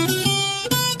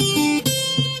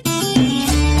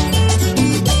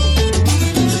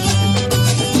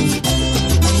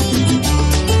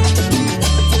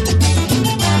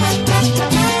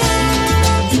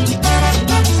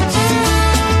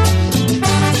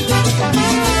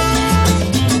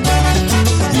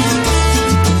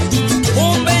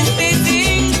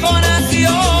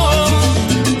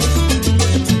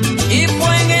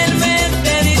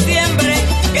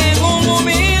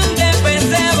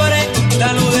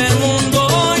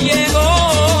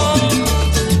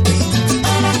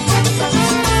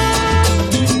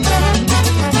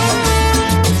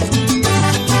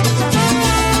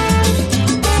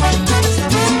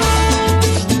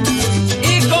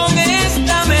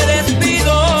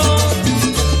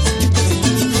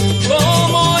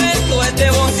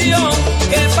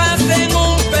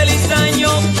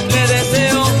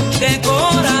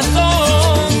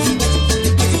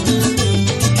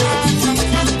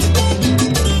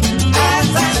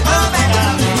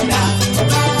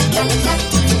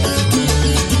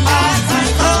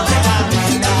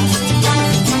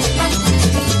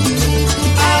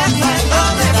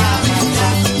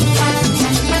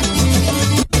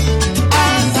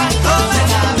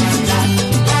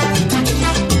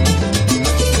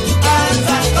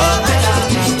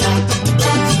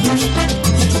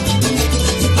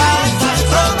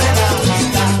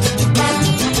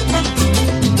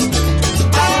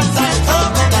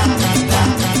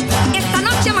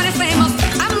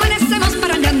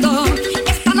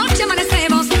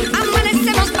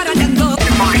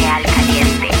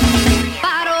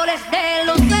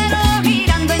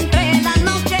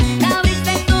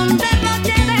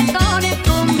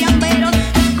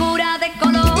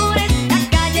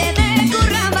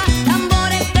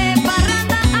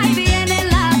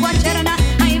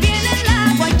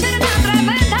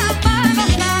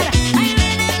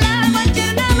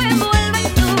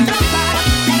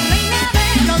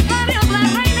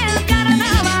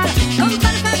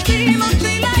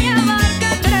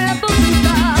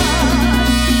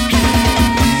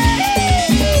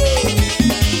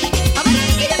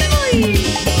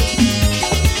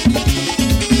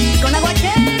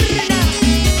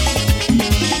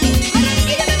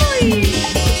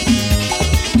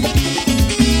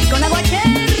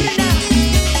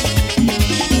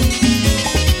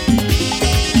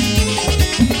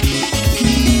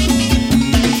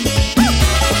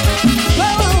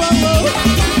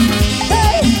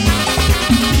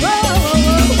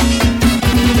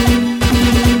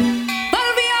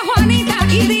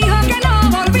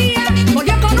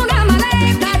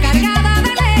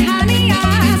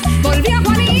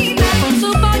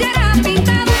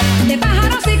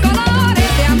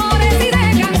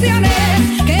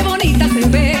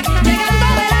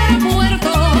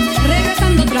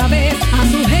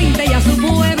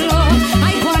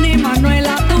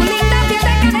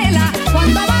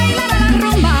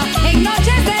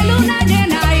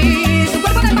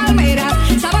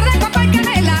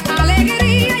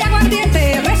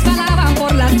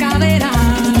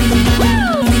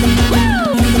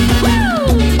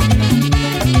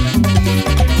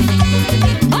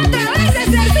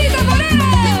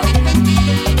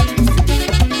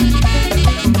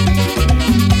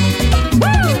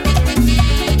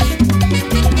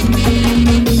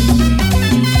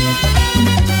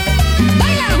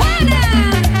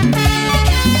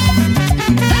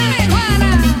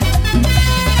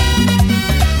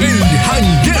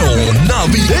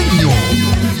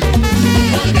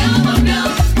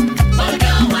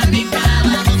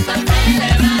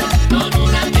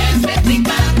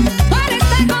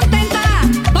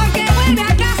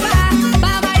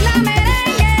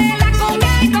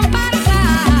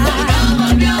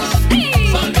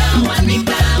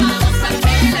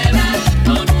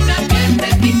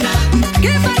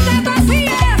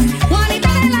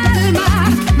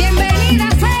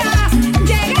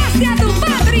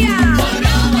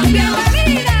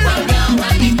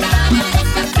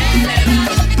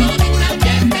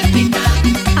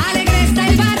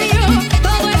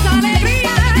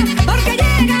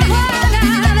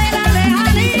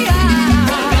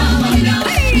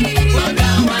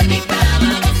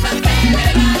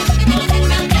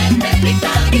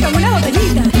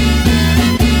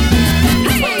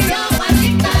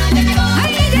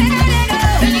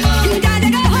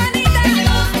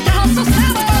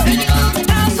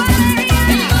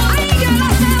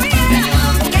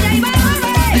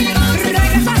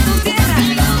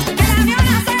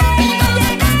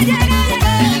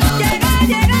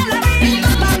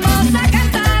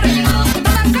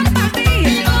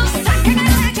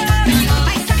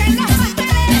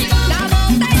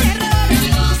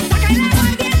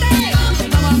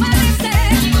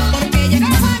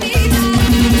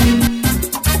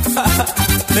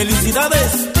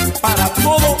 Felicidades para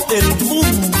todo el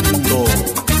mundo.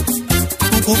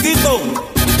 Cuquito,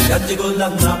 ya llegó la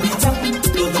Navidad,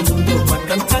 todo el mundo va a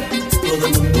cantar, todo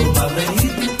el mundo va a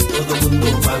reír, todo el mundo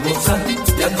va a gozar.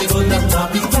 Ya llegó la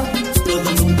Navidad, todo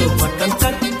el mundo va a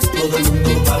cantar, todo el mundo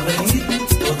va a reír,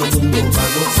 todo el mundo va a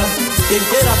gozar. Quien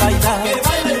quiera bailar, que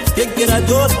baile. Quien quiera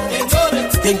llorar, que llore.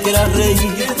 Quien quiera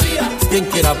reír, que ría. Quien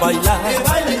quiera bailar, que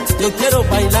baile. Yo quiero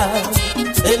bailar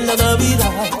en la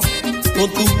Navidad con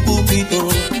tu pupito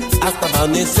hasta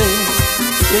amanecer.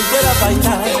 Quien quiera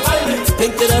bailar, que baile.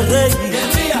 Quien quiera reír, que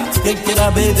ría. Quien quiera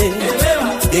beber, que beba.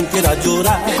 Quien quiera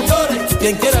llorar, que llore.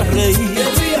 Quien quiera reír, que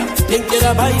ría. Quien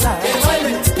quiera bailar, que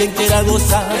baile. Quien quiera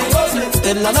gozar, que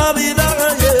goce en la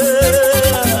Navidad,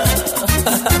 yeah.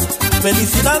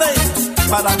 Felicidades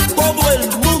para todo el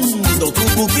mundo. Tu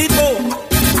Cuquito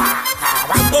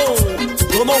acabando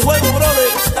como juego,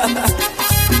 brother.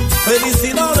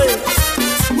 Felicidades.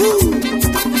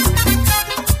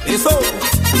 Eso.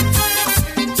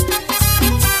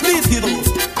 Nítido.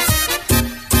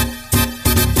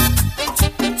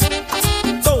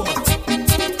 Toma.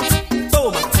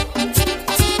 Toma.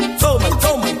 Toma,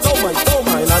 toma, toma,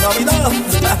 toma. En la Navidad.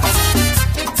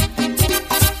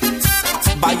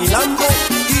 Bailando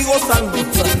y gozando.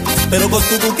 Pero con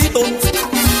tu Cuquito.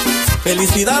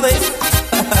 Felicidades.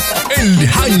 El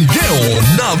jangueo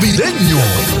navideño.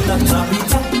 La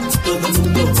Navidad, todo el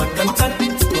mundo va a cantar,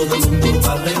 todo el mundo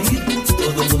va a reír,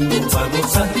 todo el mundo va a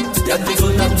gozar. Ya llegó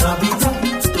la Navidad,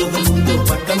 todo el mundo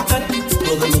va a cantar,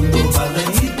 todo el mundo va a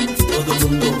reír, todo el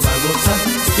mundo va a gozar.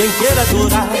 Quien quiera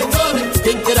llorar, que llore.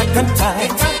 Quien quiera cantar, que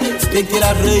cante. Quien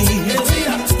quiera reír, que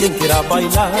ría. Quien quiera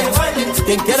bailar, que baile.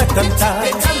 Quien quiera cantar,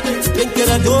 que cante. Quien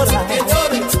quiera llorar, que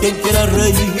llore. Quien quiera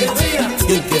reír, que ría.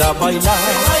 Quien quiera bailar,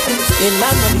 que baile. En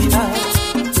la Navidad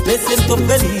me siento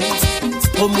feliz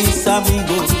con mis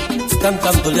amigos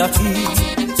cantándole aquí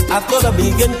a toda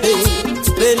mi gente.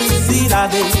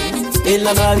 Felicidades en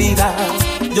la Navidad,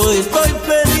 yo estoy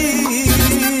feliz.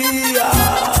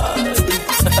 Ay.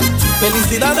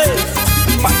 Felicidades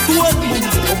para todo el mundo,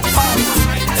 compadre.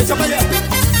 Échame allá.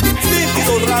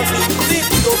 Nítido, rato,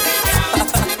 nítido.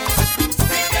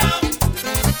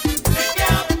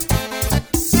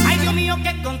 Ay, Dios mío,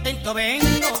 qué contento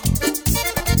vengo,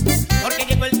 porque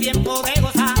llegó el tiempo de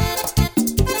gozar.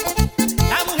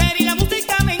 La mujer y la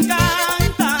música me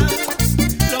encantan.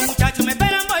 Los muchachos me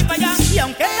esperan, voy para allá. Y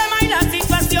aunque esté mal la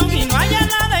situación y no haya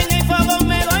nada en el fuego,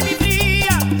 me doy mi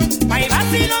fría. Pa' ir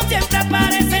vacilón siempre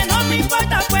aparece, no me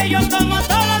importa, pues yo como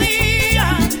todos los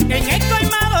días. En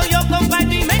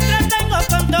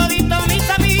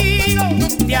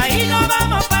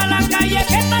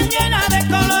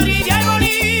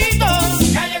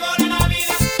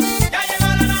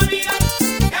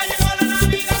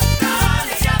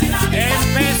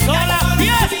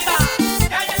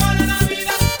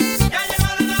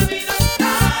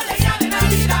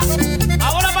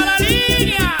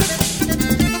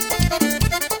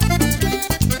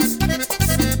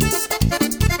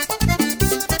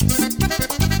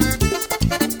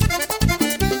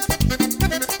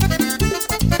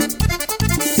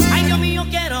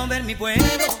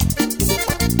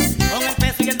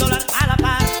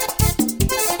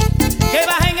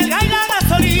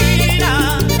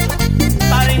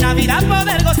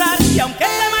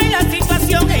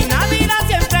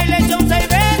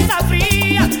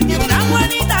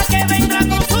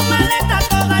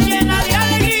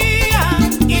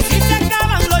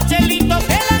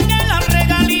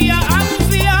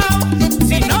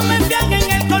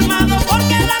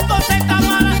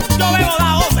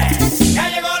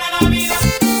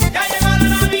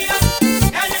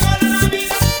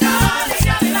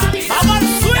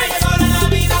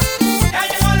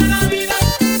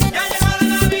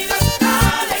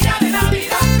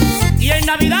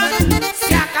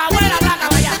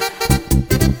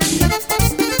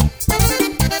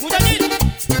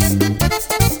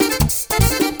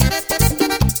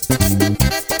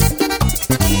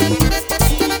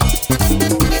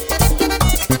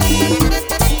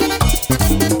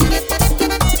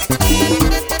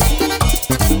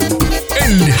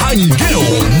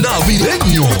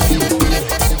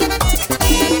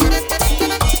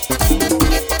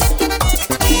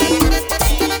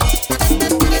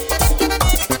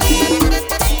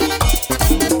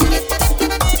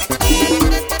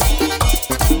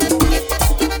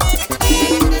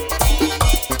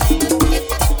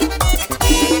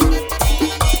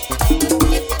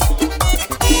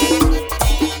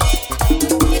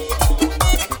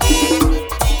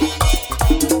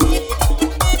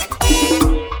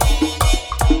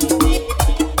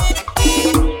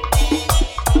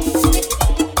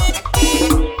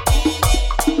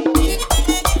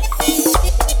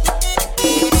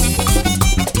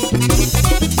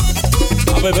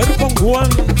Juan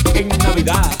en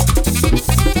Navidad.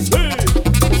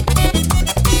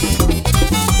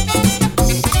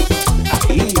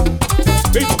 Ahí.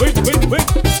 Ven.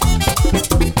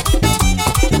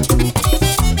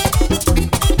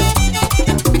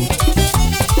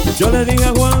 Yo le dije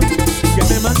a Juan que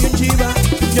me mande un chiva.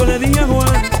 Yo le dije a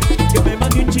Juan que me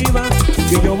mande un chiva,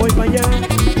 que yo voy para allá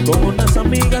con unas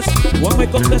amigas. Juan me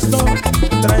contestó,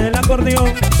 trae el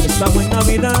acordeón, estamos en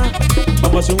Navidad,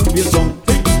 vamos a hacer un fiestón.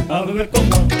 A beber con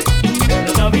Juan, en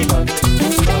la Navidad,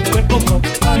 a beber con Juan,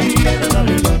 ahí en la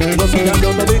Navidad. Los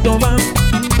muchachos toditos van, a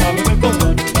beber con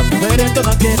Juan, las mujeres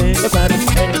todas quieren gozar en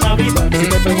la Navidad. Si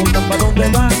me preguntan para dónde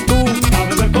vas tú, a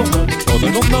beber con Juan, todo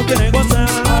el mundo quiere gozar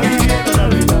ahí en la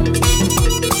Navidad.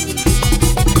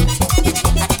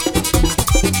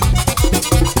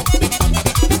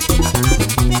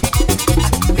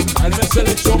 Se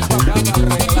le echó para acá para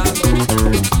arreglarlo.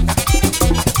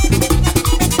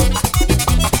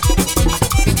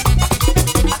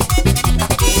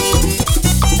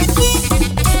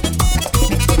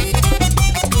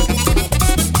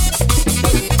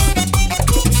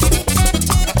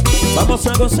 Vamos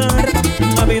a gozar,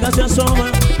 Navidad se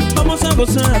asoma. Vamos a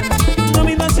gozar,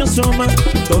 Navidad se asoma.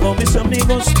 Todos mis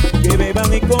amigos que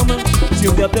beban y coman. Si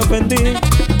un día te ofendí,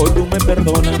 hoy tú me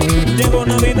perdonas. Llegó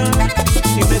Navidad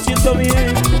y me siento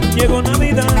bien, llegó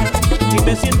Navidad y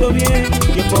me siento bien.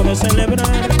 Tiempo de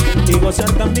celebrar y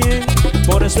gozar también.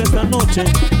 Por eso esta noche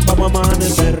vamos a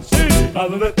amanecer. Sí, a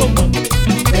beber como en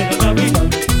la Navidad,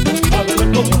 a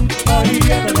beber como ahí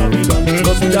en la Navidad.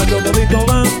 Los muchachos toditos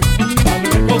van, a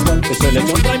beber como que se le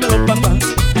echó tráemelo pa' acá.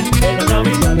 En la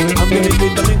Navidad, a mi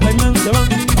hijito y Caimán se van,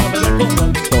 a beber como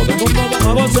todo el mundo vamos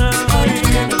a gozar ahí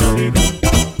en la Navidad.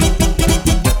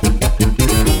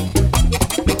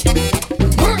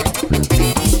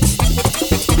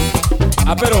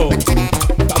 Ah, pero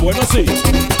está bueno, sí.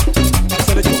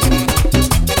 Se le echó.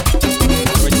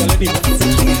 Échale niño.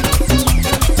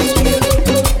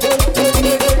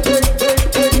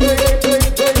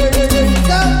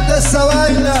 Canta esa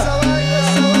vaina.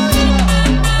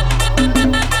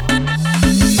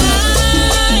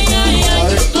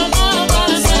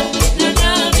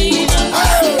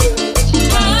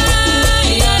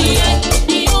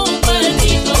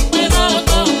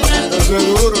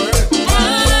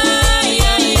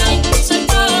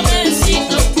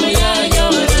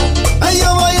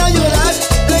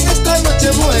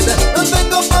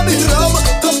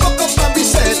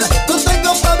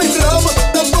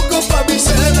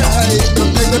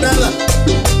 Nada,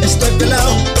 estoy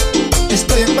pelado,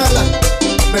 estoy en mala,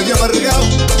 medio amargado,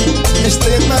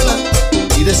 estoy en mala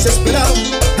y desesperado.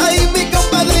 Ay, mi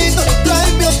compadrito,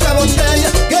 tráeme otra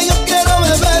botella, que yo quiero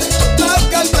beber para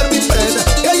calmar mi pena,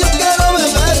 que yo quiero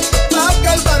beber para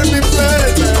calmar mi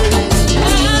pena.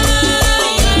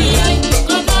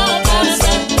 ¿Cómo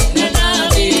pasa la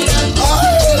Navidad?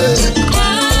 Ay,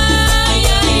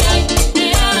 me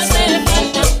hace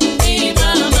falta mi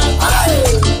mamá.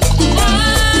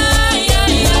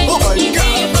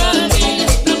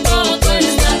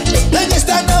 En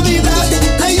esta Navidad,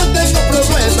 ay, yo tengo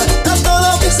problemas. A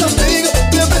todos mis amigos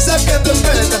que me saquen de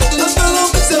pena, a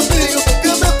todos mis amigos que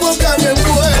me pongan en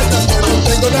buena. Pero no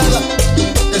tengo nada,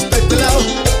 estoy pelado,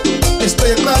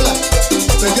 estoy en mala,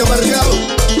 medio amargado,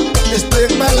 estoy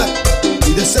en mala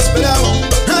y desesperado.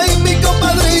 Ay, mi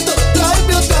compadrito,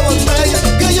 tráeme otra botella,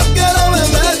 que yo quiero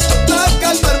beber para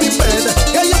calmar mi pena,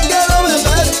 que yo quiero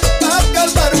beber para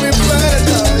calmar mi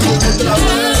pena. Otra vez.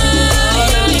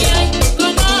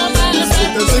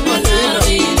 ¿Usted se imagina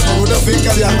una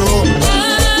finca de arroz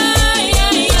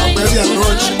a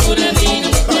medianoche?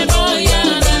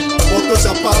 Pongo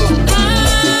esa pala.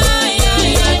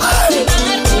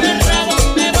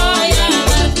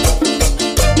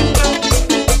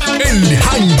 El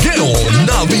jangueo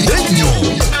navideño.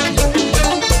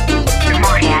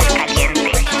 Montreal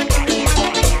Caliente.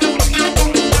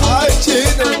 Ay,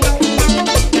 chino,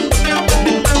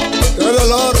 qué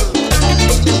dolor.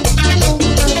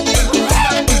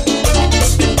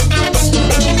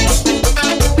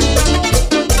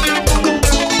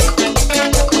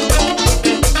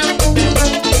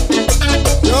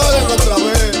 Lloren otra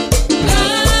vez.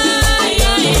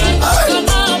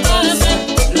 ¿Cómo pasa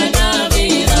la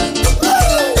Navidad?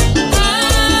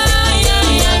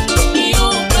 Y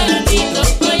un cuentito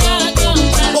voy a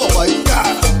contar. Oh my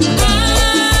God.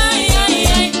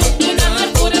 Una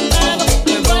amargura brava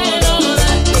me puedo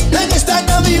dar. En esta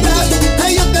Navidad,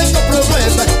 ay, yo tengo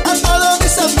problemas. A todos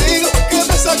mis amigos que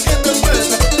me saquen de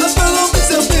pena, a todos mis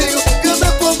amigos que me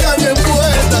pongan en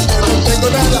buena. Pero no tengo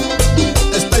nada,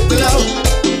 estoy pelado,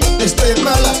 estoy en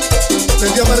mala,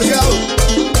 medio amargado,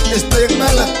 estoy en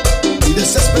mala y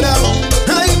desesperado.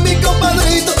 Ay, mi compadre.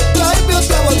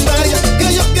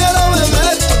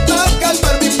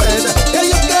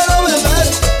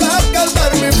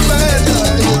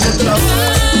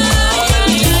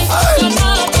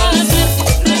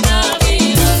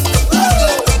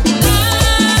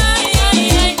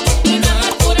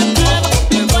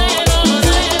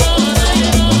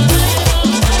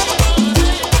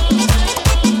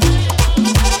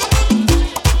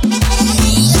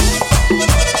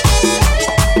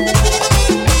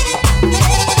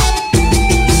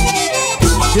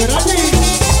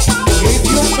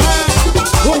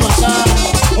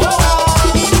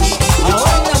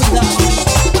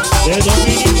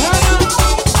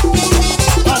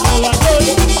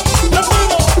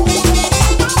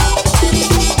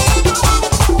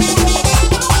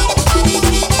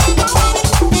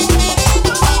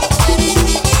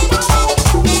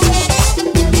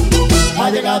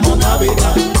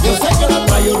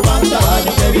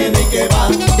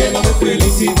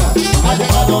 felicidad. Ha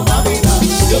llegado Navidad,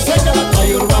 yo sé que la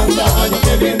trae Urbanda, año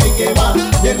que viene y que va,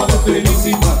 lleno de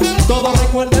felicidad. Todos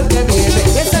recuerden que viene,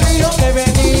 ese niño que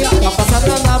venía a pasar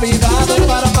la Navidad,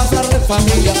 para pasarle en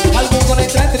familia. Algunos le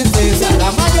trae tristeza,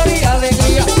 la mayoría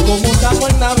alegría, como estamos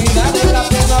en Navidad, en la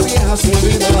plena vieja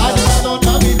subida. Ha llegado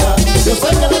Navidad, yo sé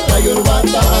que la trae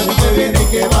Urbanda, año que viene y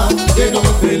que va, lleno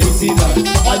de felicidad.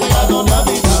 Ha llegado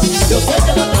Navidad, yo sé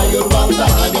que la trae Urbanda,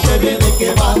 año que viene y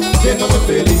que va, lleno de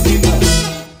felicidad.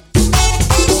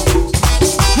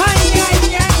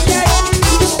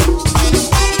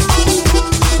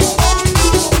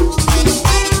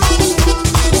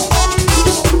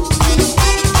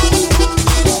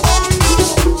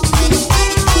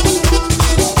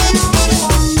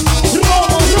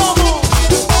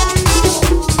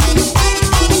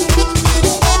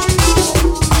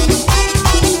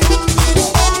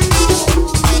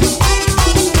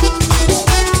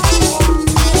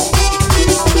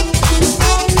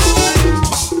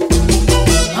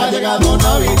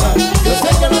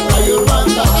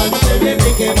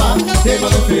 Lleno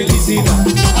de felicidad,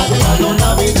 ha llegado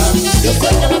Navidad. Yo sé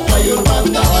que la trae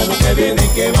Urbanda, año que viene y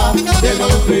que va, lleno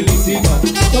de felicidad.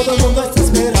 Todo el mundo está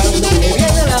esperando que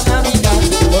viene la Navidad,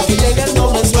 porque llega el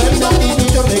doble sueldo y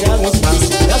muchos regalos más.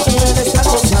 La mujer está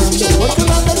gozando, porque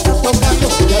la banda está tocando,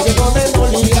 ya llegó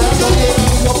desmoligando, y el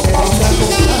niño pensando.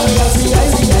 García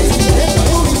y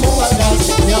Julio Vargas,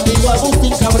 mi amigo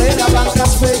Agustín Cabrera,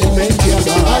 bancas felizmente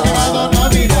acá. Ha llegado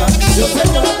Navidad, yo sé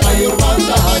que la trae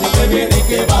Urbanda, año que viene y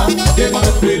que va, lleno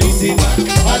de felicidad.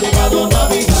 Ha llegado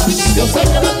Navidad, yo sé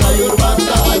que la trae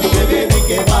Urbanda, año que viene y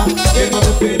que va, lleno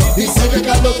de felicidad. Dice que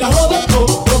Carlos trajo de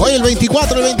todo. Hoy el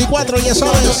 24, ya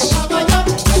sabes.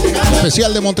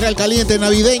 Especial de Montreal Caliente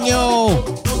navideño.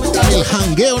 El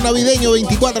jangueo navideño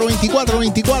 24.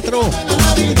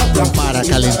 Para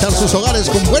calentar sus hogares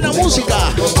con buena música.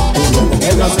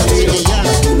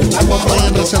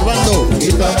 Vayan reservando.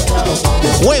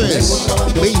 Jueves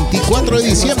 24 de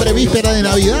diciembre, víspera de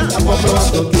Navidad.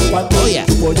 Oye.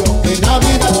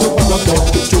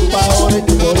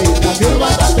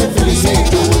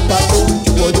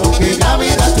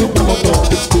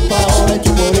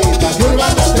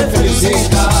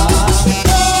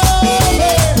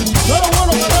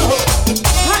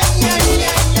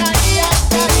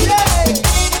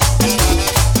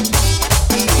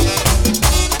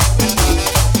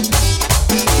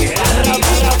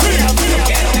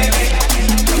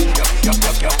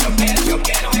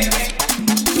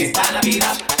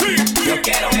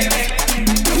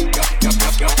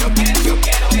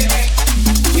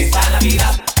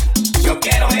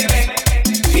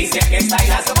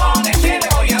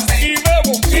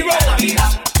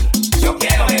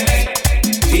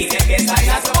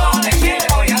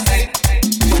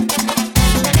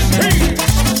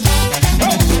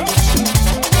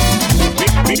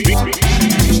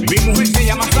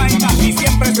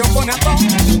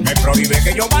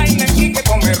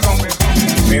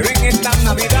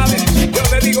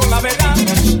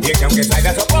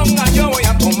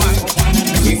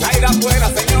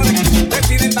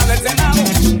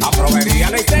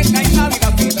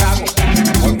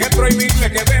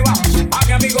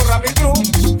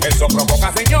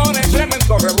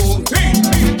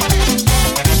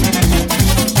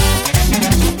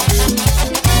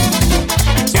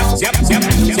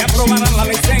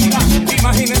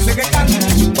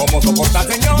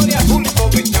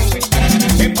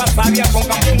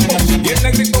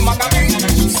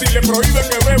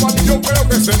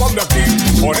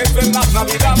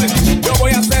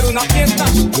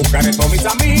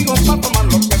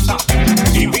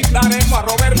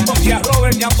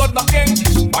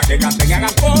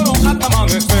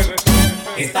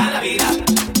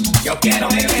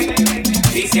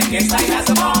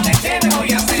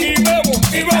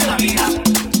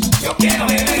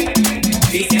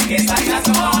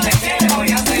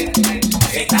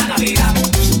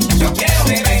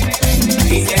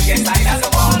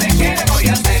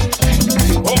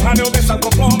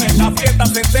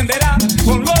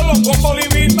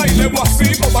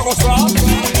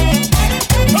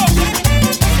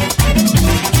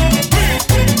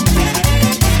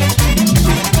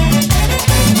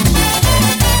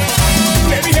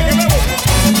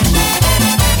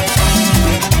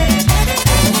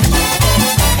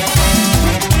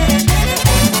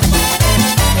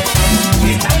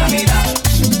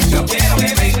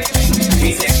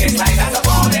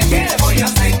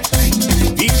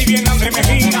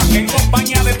 En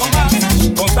compañía de Tomás,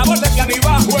 con sabor de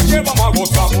canibajo es que vamos a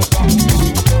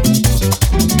gozar.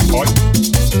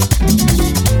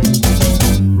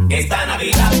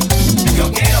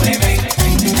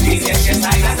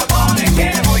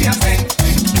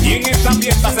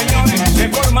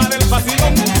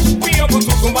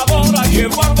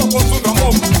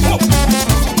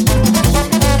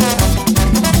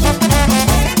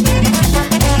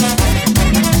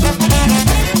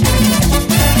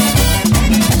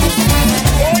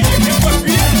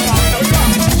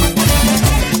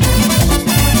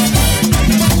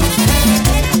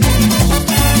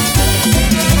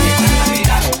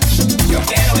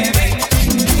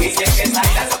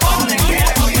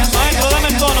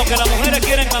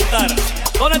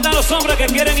 que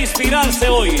quieren inspirarse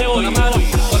hoy. Con la mano,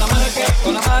 con la mano que,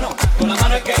 con la mano, con la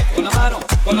mano que, con la mano,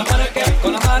 con la mano que,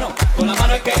 con la mano, con la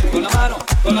mano que, con la mano,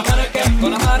 con la mano que,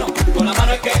 con la mano, con la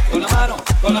mano que, con la mano,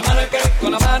 con la mano que,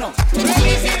 con la mano.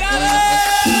 ¡Felicidades!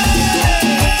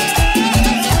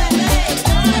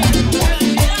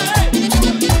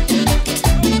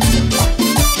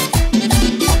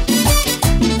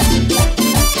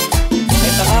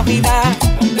 Navidad,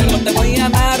 yo no te voy a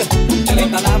dar,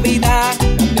 esta Navidad,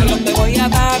 yo no te voy a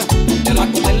dar, te va a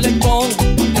comer lechón,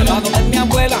 te va a doler mi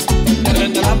abuela, te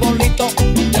prende el arbolito,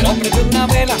 te va a prender una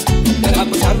vela, te va a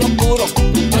cruzar lo oscuro,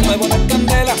 de nuevo las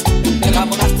candelas, te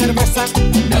damos una cerveza,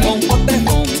 te hago un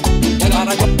botellón,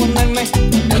 para yo ponerme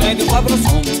de medio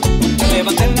sabrosón, te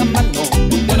levanten las manos,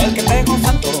 el que esté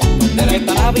gozando, de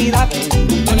esta Navidad,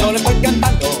 yo le estoy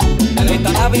cantando, de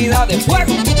esta Navidad de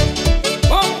fuego.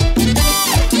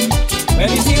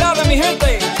 ¡Felicidades, mi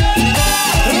gente!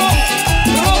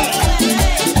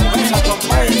 Venga,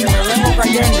 compadre, que me vengo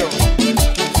cayendo.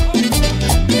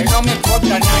 Que no me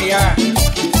importa nada ya.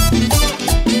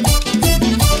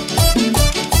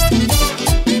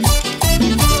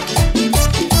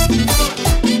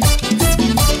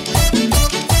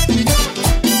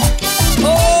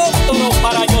 Oh, todo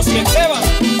para yo si Esteban.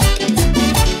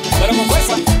 Pero con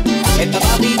fuerza. Esta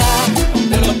Navidad,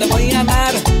 yo no te voy a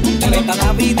dar. Esta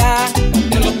Navidad,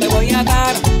 yo no te voy a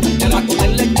dar, te va a comer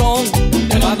lechón,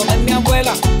 te va a doler mi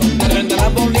abuela, te prende el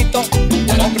arbolito,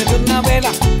 te va a prender una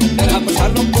vela, te va a pasar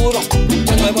lo oscuro,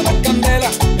 te muevo las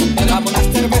candelas, te damos una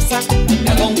cerveza,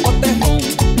 te hago un botellón,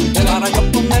 te va a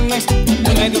yo ponerme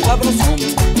de medio sabrosón,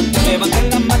 te levanten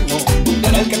las manos,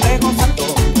 el que esté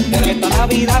gozando, de esta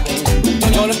Navidad,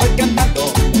 yo le estoy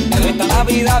cantando, de esta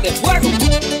Navidad de fuego.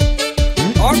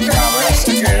 Otra vez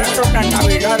se quedaron las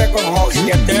navidades con José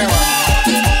Esteban.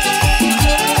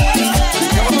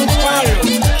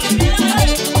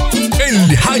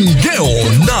 El jangueo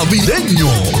navideño.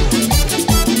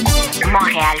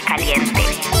 Montreal Caliente.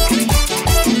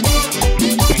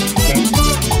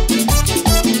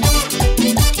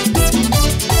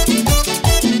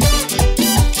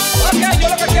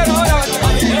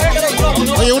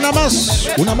 Oye, una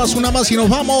más y nos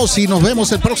vamos y nos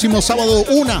vemos el próximo sábado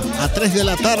 1 à 3 de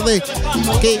la tarde.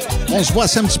 Ok, on se voit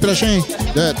samedi prochain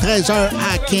de 13h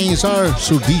à 15h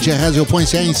sur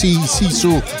djradio.ca ainsi ici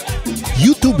sur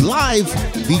YouTube Live,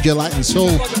 DJ Latin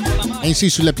Soul, ainsi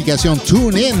sur l'application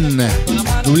TuneIn.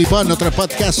 N'oublie pas, notre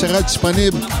podcast sera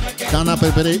disponible dans à peu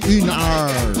près 1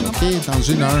 heure. Ok, dans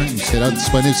 1 heure, il sera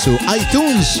disponible sur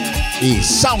iTunes et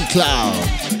SoundCloud.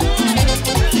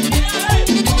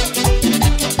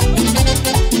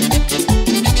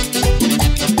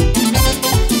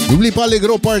 N'oublie pas les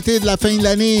gros parties de la fin de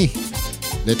l'année.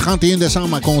 Le 31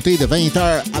 décembre à compter de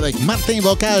 20h avec Martin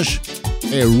Bocage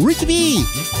et Ricky B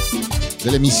de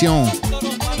l'émission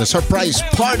The Surprise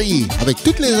Party avec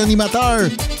tous les animateurs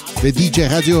de DJ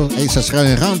Radio. Et ce sera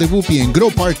un rendez-vous puis un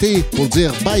gros party pour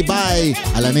dire bye-bye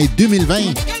à l'année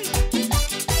 2020.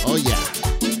 Oh yeah!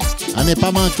 À ne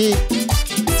pas manquer.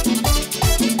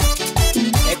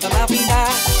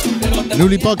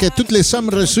 N'oublie pas que toutes les sommes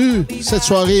reçues cette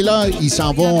soirée-là, ils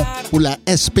s'en vont pour la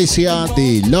SPCA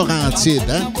des Laurentides.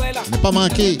 Hein? Ne pas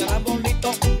manquer.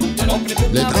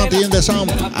 Le 31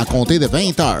 décembre, à compter de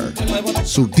 20h,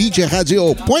 sur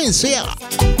djradio.ca.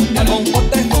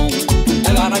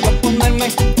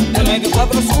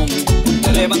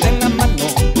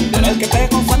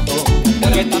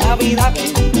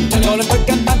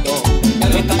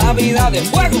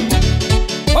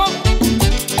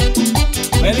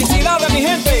 ¡Felicidades, mi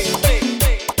gente!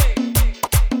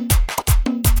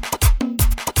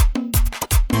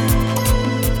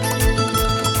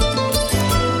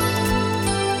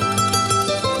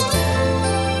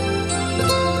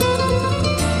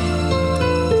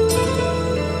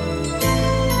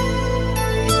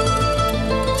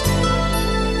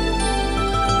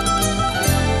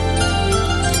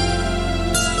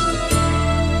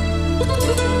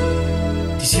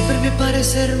 Diciembre me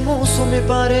parece hermoso, me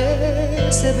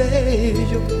parece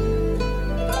bello.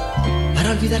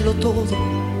 Para olvidarlo todo,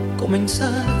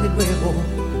 comenzar de nuevo.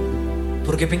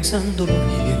 Porque pensándolo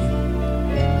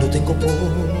bien, no tengo por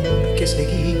qué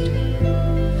seguir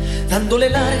dándole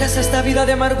largas a esta vida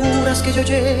de amarguras que yo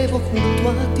llevo junto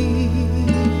a ti.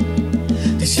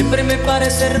 Diciembre me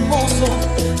parece hermoso,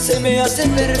 se me hace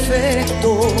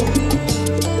perfecto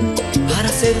para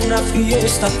hacer una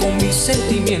fiesta con mis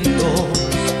sentimientos,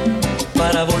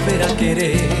 para volver a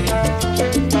querer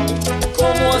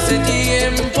como hace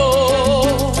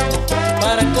tiempo,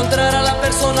 para encontrar a la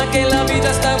persona que la vida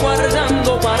está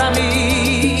guardando para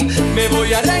mí. Me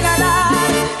voy a regalar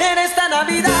en esta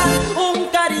Navidad un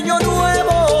cariño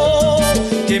nuevo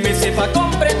sepa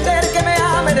comprender, que me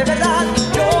ame de verdad,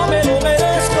 yo me lo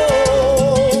merezco.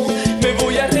 Me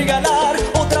voy a regalar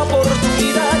otra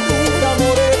oportunidad, un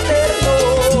amor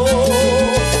eterno,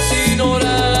 sin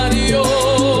horarios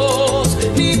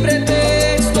ni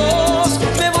pretextos.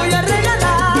 Me voy a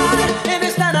regalar en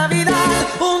esta Navidad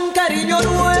un cariño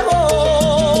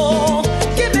nuevo,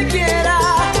 que me quiera,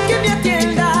 que me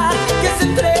atienda, que se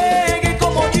entregue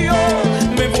como yo.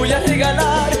 Me voy a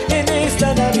regalar en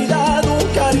esta Navidad un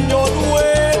cariño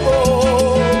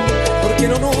nuevo, porque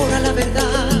en honor a la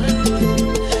verdad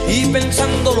y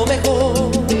pensando lo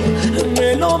mejor,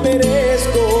 me lo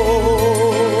merezco.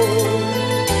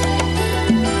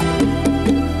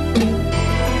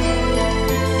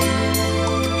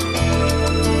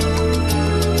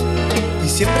 Y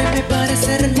siempre me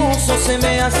parece hermoso, se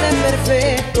me hace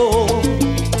perfecto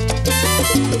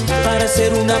para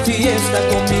hacer una fiesta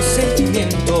con mis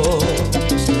sentimientos,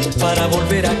 para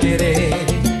volver a querer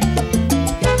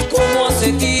como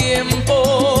hace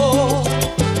tiempo,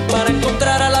 para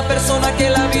encontrar a la persona que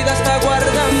la vida está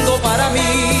guardando para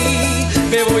mí.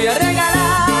 Me voy a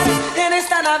regalar en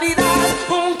esta Navidad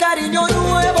un cariño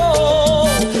nuevo,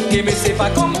 que me sepa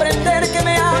comprender, que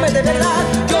me ame de verdad,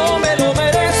 yo me lo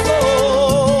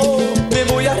merezco. Me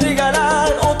voy a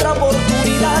regalar otra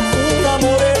oportunidad, un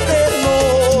amor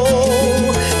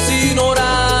eterno, sin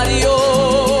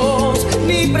horarios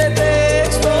ni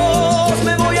pretextos.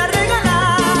 Me voy a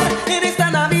regalar en esta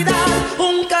Navidad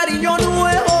un cariño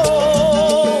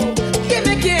nuevo, que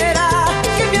me quiera,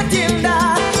 que me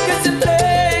atienda, que se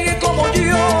entregue como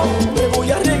yo. Me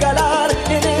voy a regalar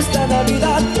en esta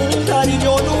Navidad un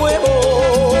cariño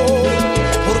nuevo,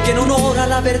 porque en honor a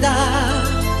la verdad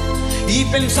y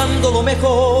pensando lo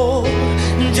mejor,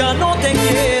 ya no te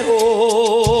quiero.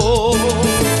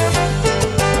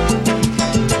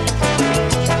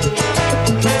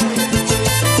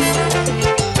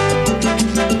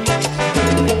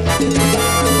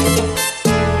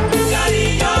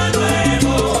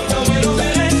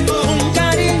 Un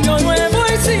cariño nuevo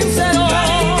y sincero,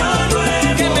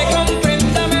 que me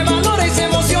comprenda, me valore y se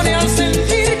emocione al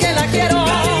sentir que la quiero.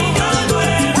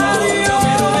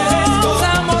 Adiós,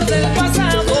 amor del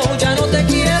pasado, ya no te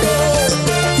quiero.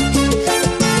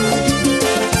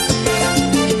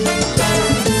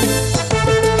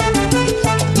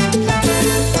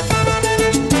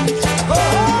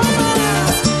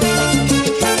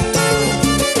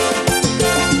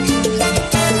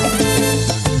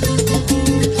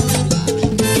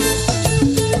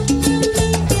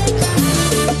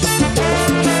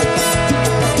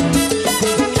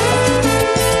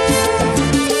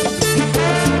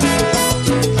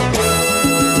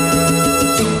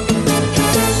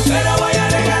 Pero voy a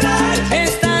regalar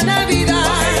esta Navidad,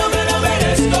 yo me lo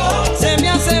merezco. Se me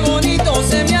hace bonito,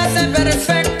 se me hace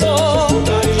perfecto,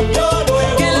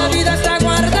 que la vida está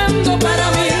guardando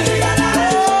para mí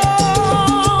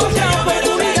otra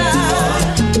oportunidad.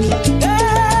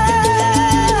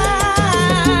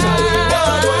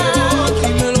 Y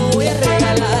me lo voy a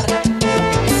regalar,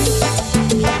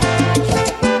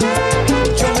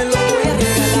 yo me lo voy a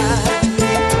regalar.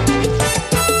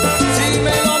 Si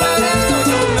me lo merezco,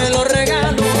 yo me lo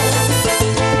regalo.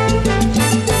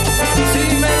 Si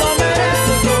me lo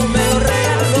merezco, yo me lo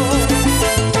regalo.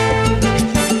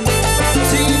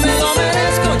 Si me lo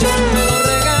merezco, yo me lo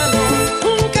regalo.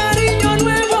 Un cariño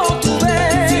nuevo tuve.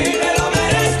 Si me lo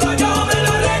merezco, yo me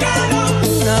lo regalo.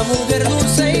 Una mujer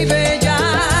dulce y bella.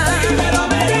 Si me lo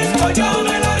merezco, yo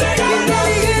me lo regalo.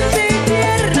 Inteligente y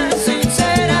tierna,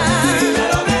 sincera. Si me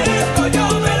lo merezco, yo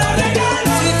me lo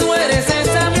regalo. Si tú eres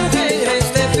esa mujer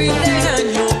este fin de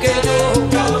año que yo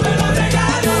me lo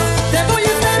regalo. Te voy a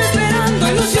estar esperando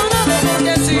ilusionado,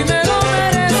 porque si me lo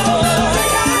merezco,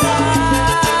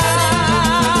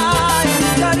 ay, un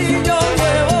cariño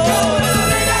nuevo.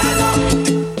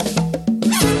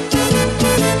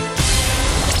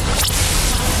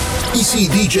 Ici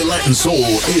DJ Latin Soul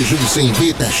et je vous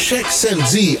invite à chaque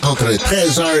samedi entre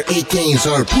 13h et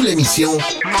 15h pour l'émission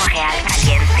Montréal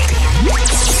Caliente.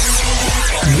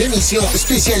 Une émission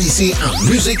spécialisée en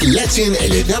musique latine et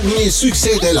les derniers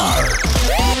succès de l'heure.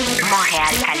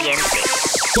 Montréal Caliente.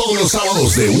 Todos los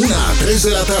sábados de 1 a 3 de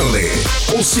la tarde.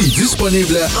 Aussi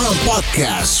disponible en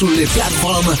podcast sur les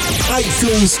plateformes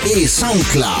iTunes et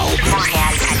SoundCloud.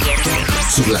 Montréal Caliente.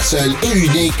 Sur la seule et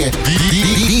unique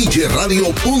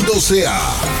DJRadio.ca.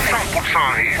 100%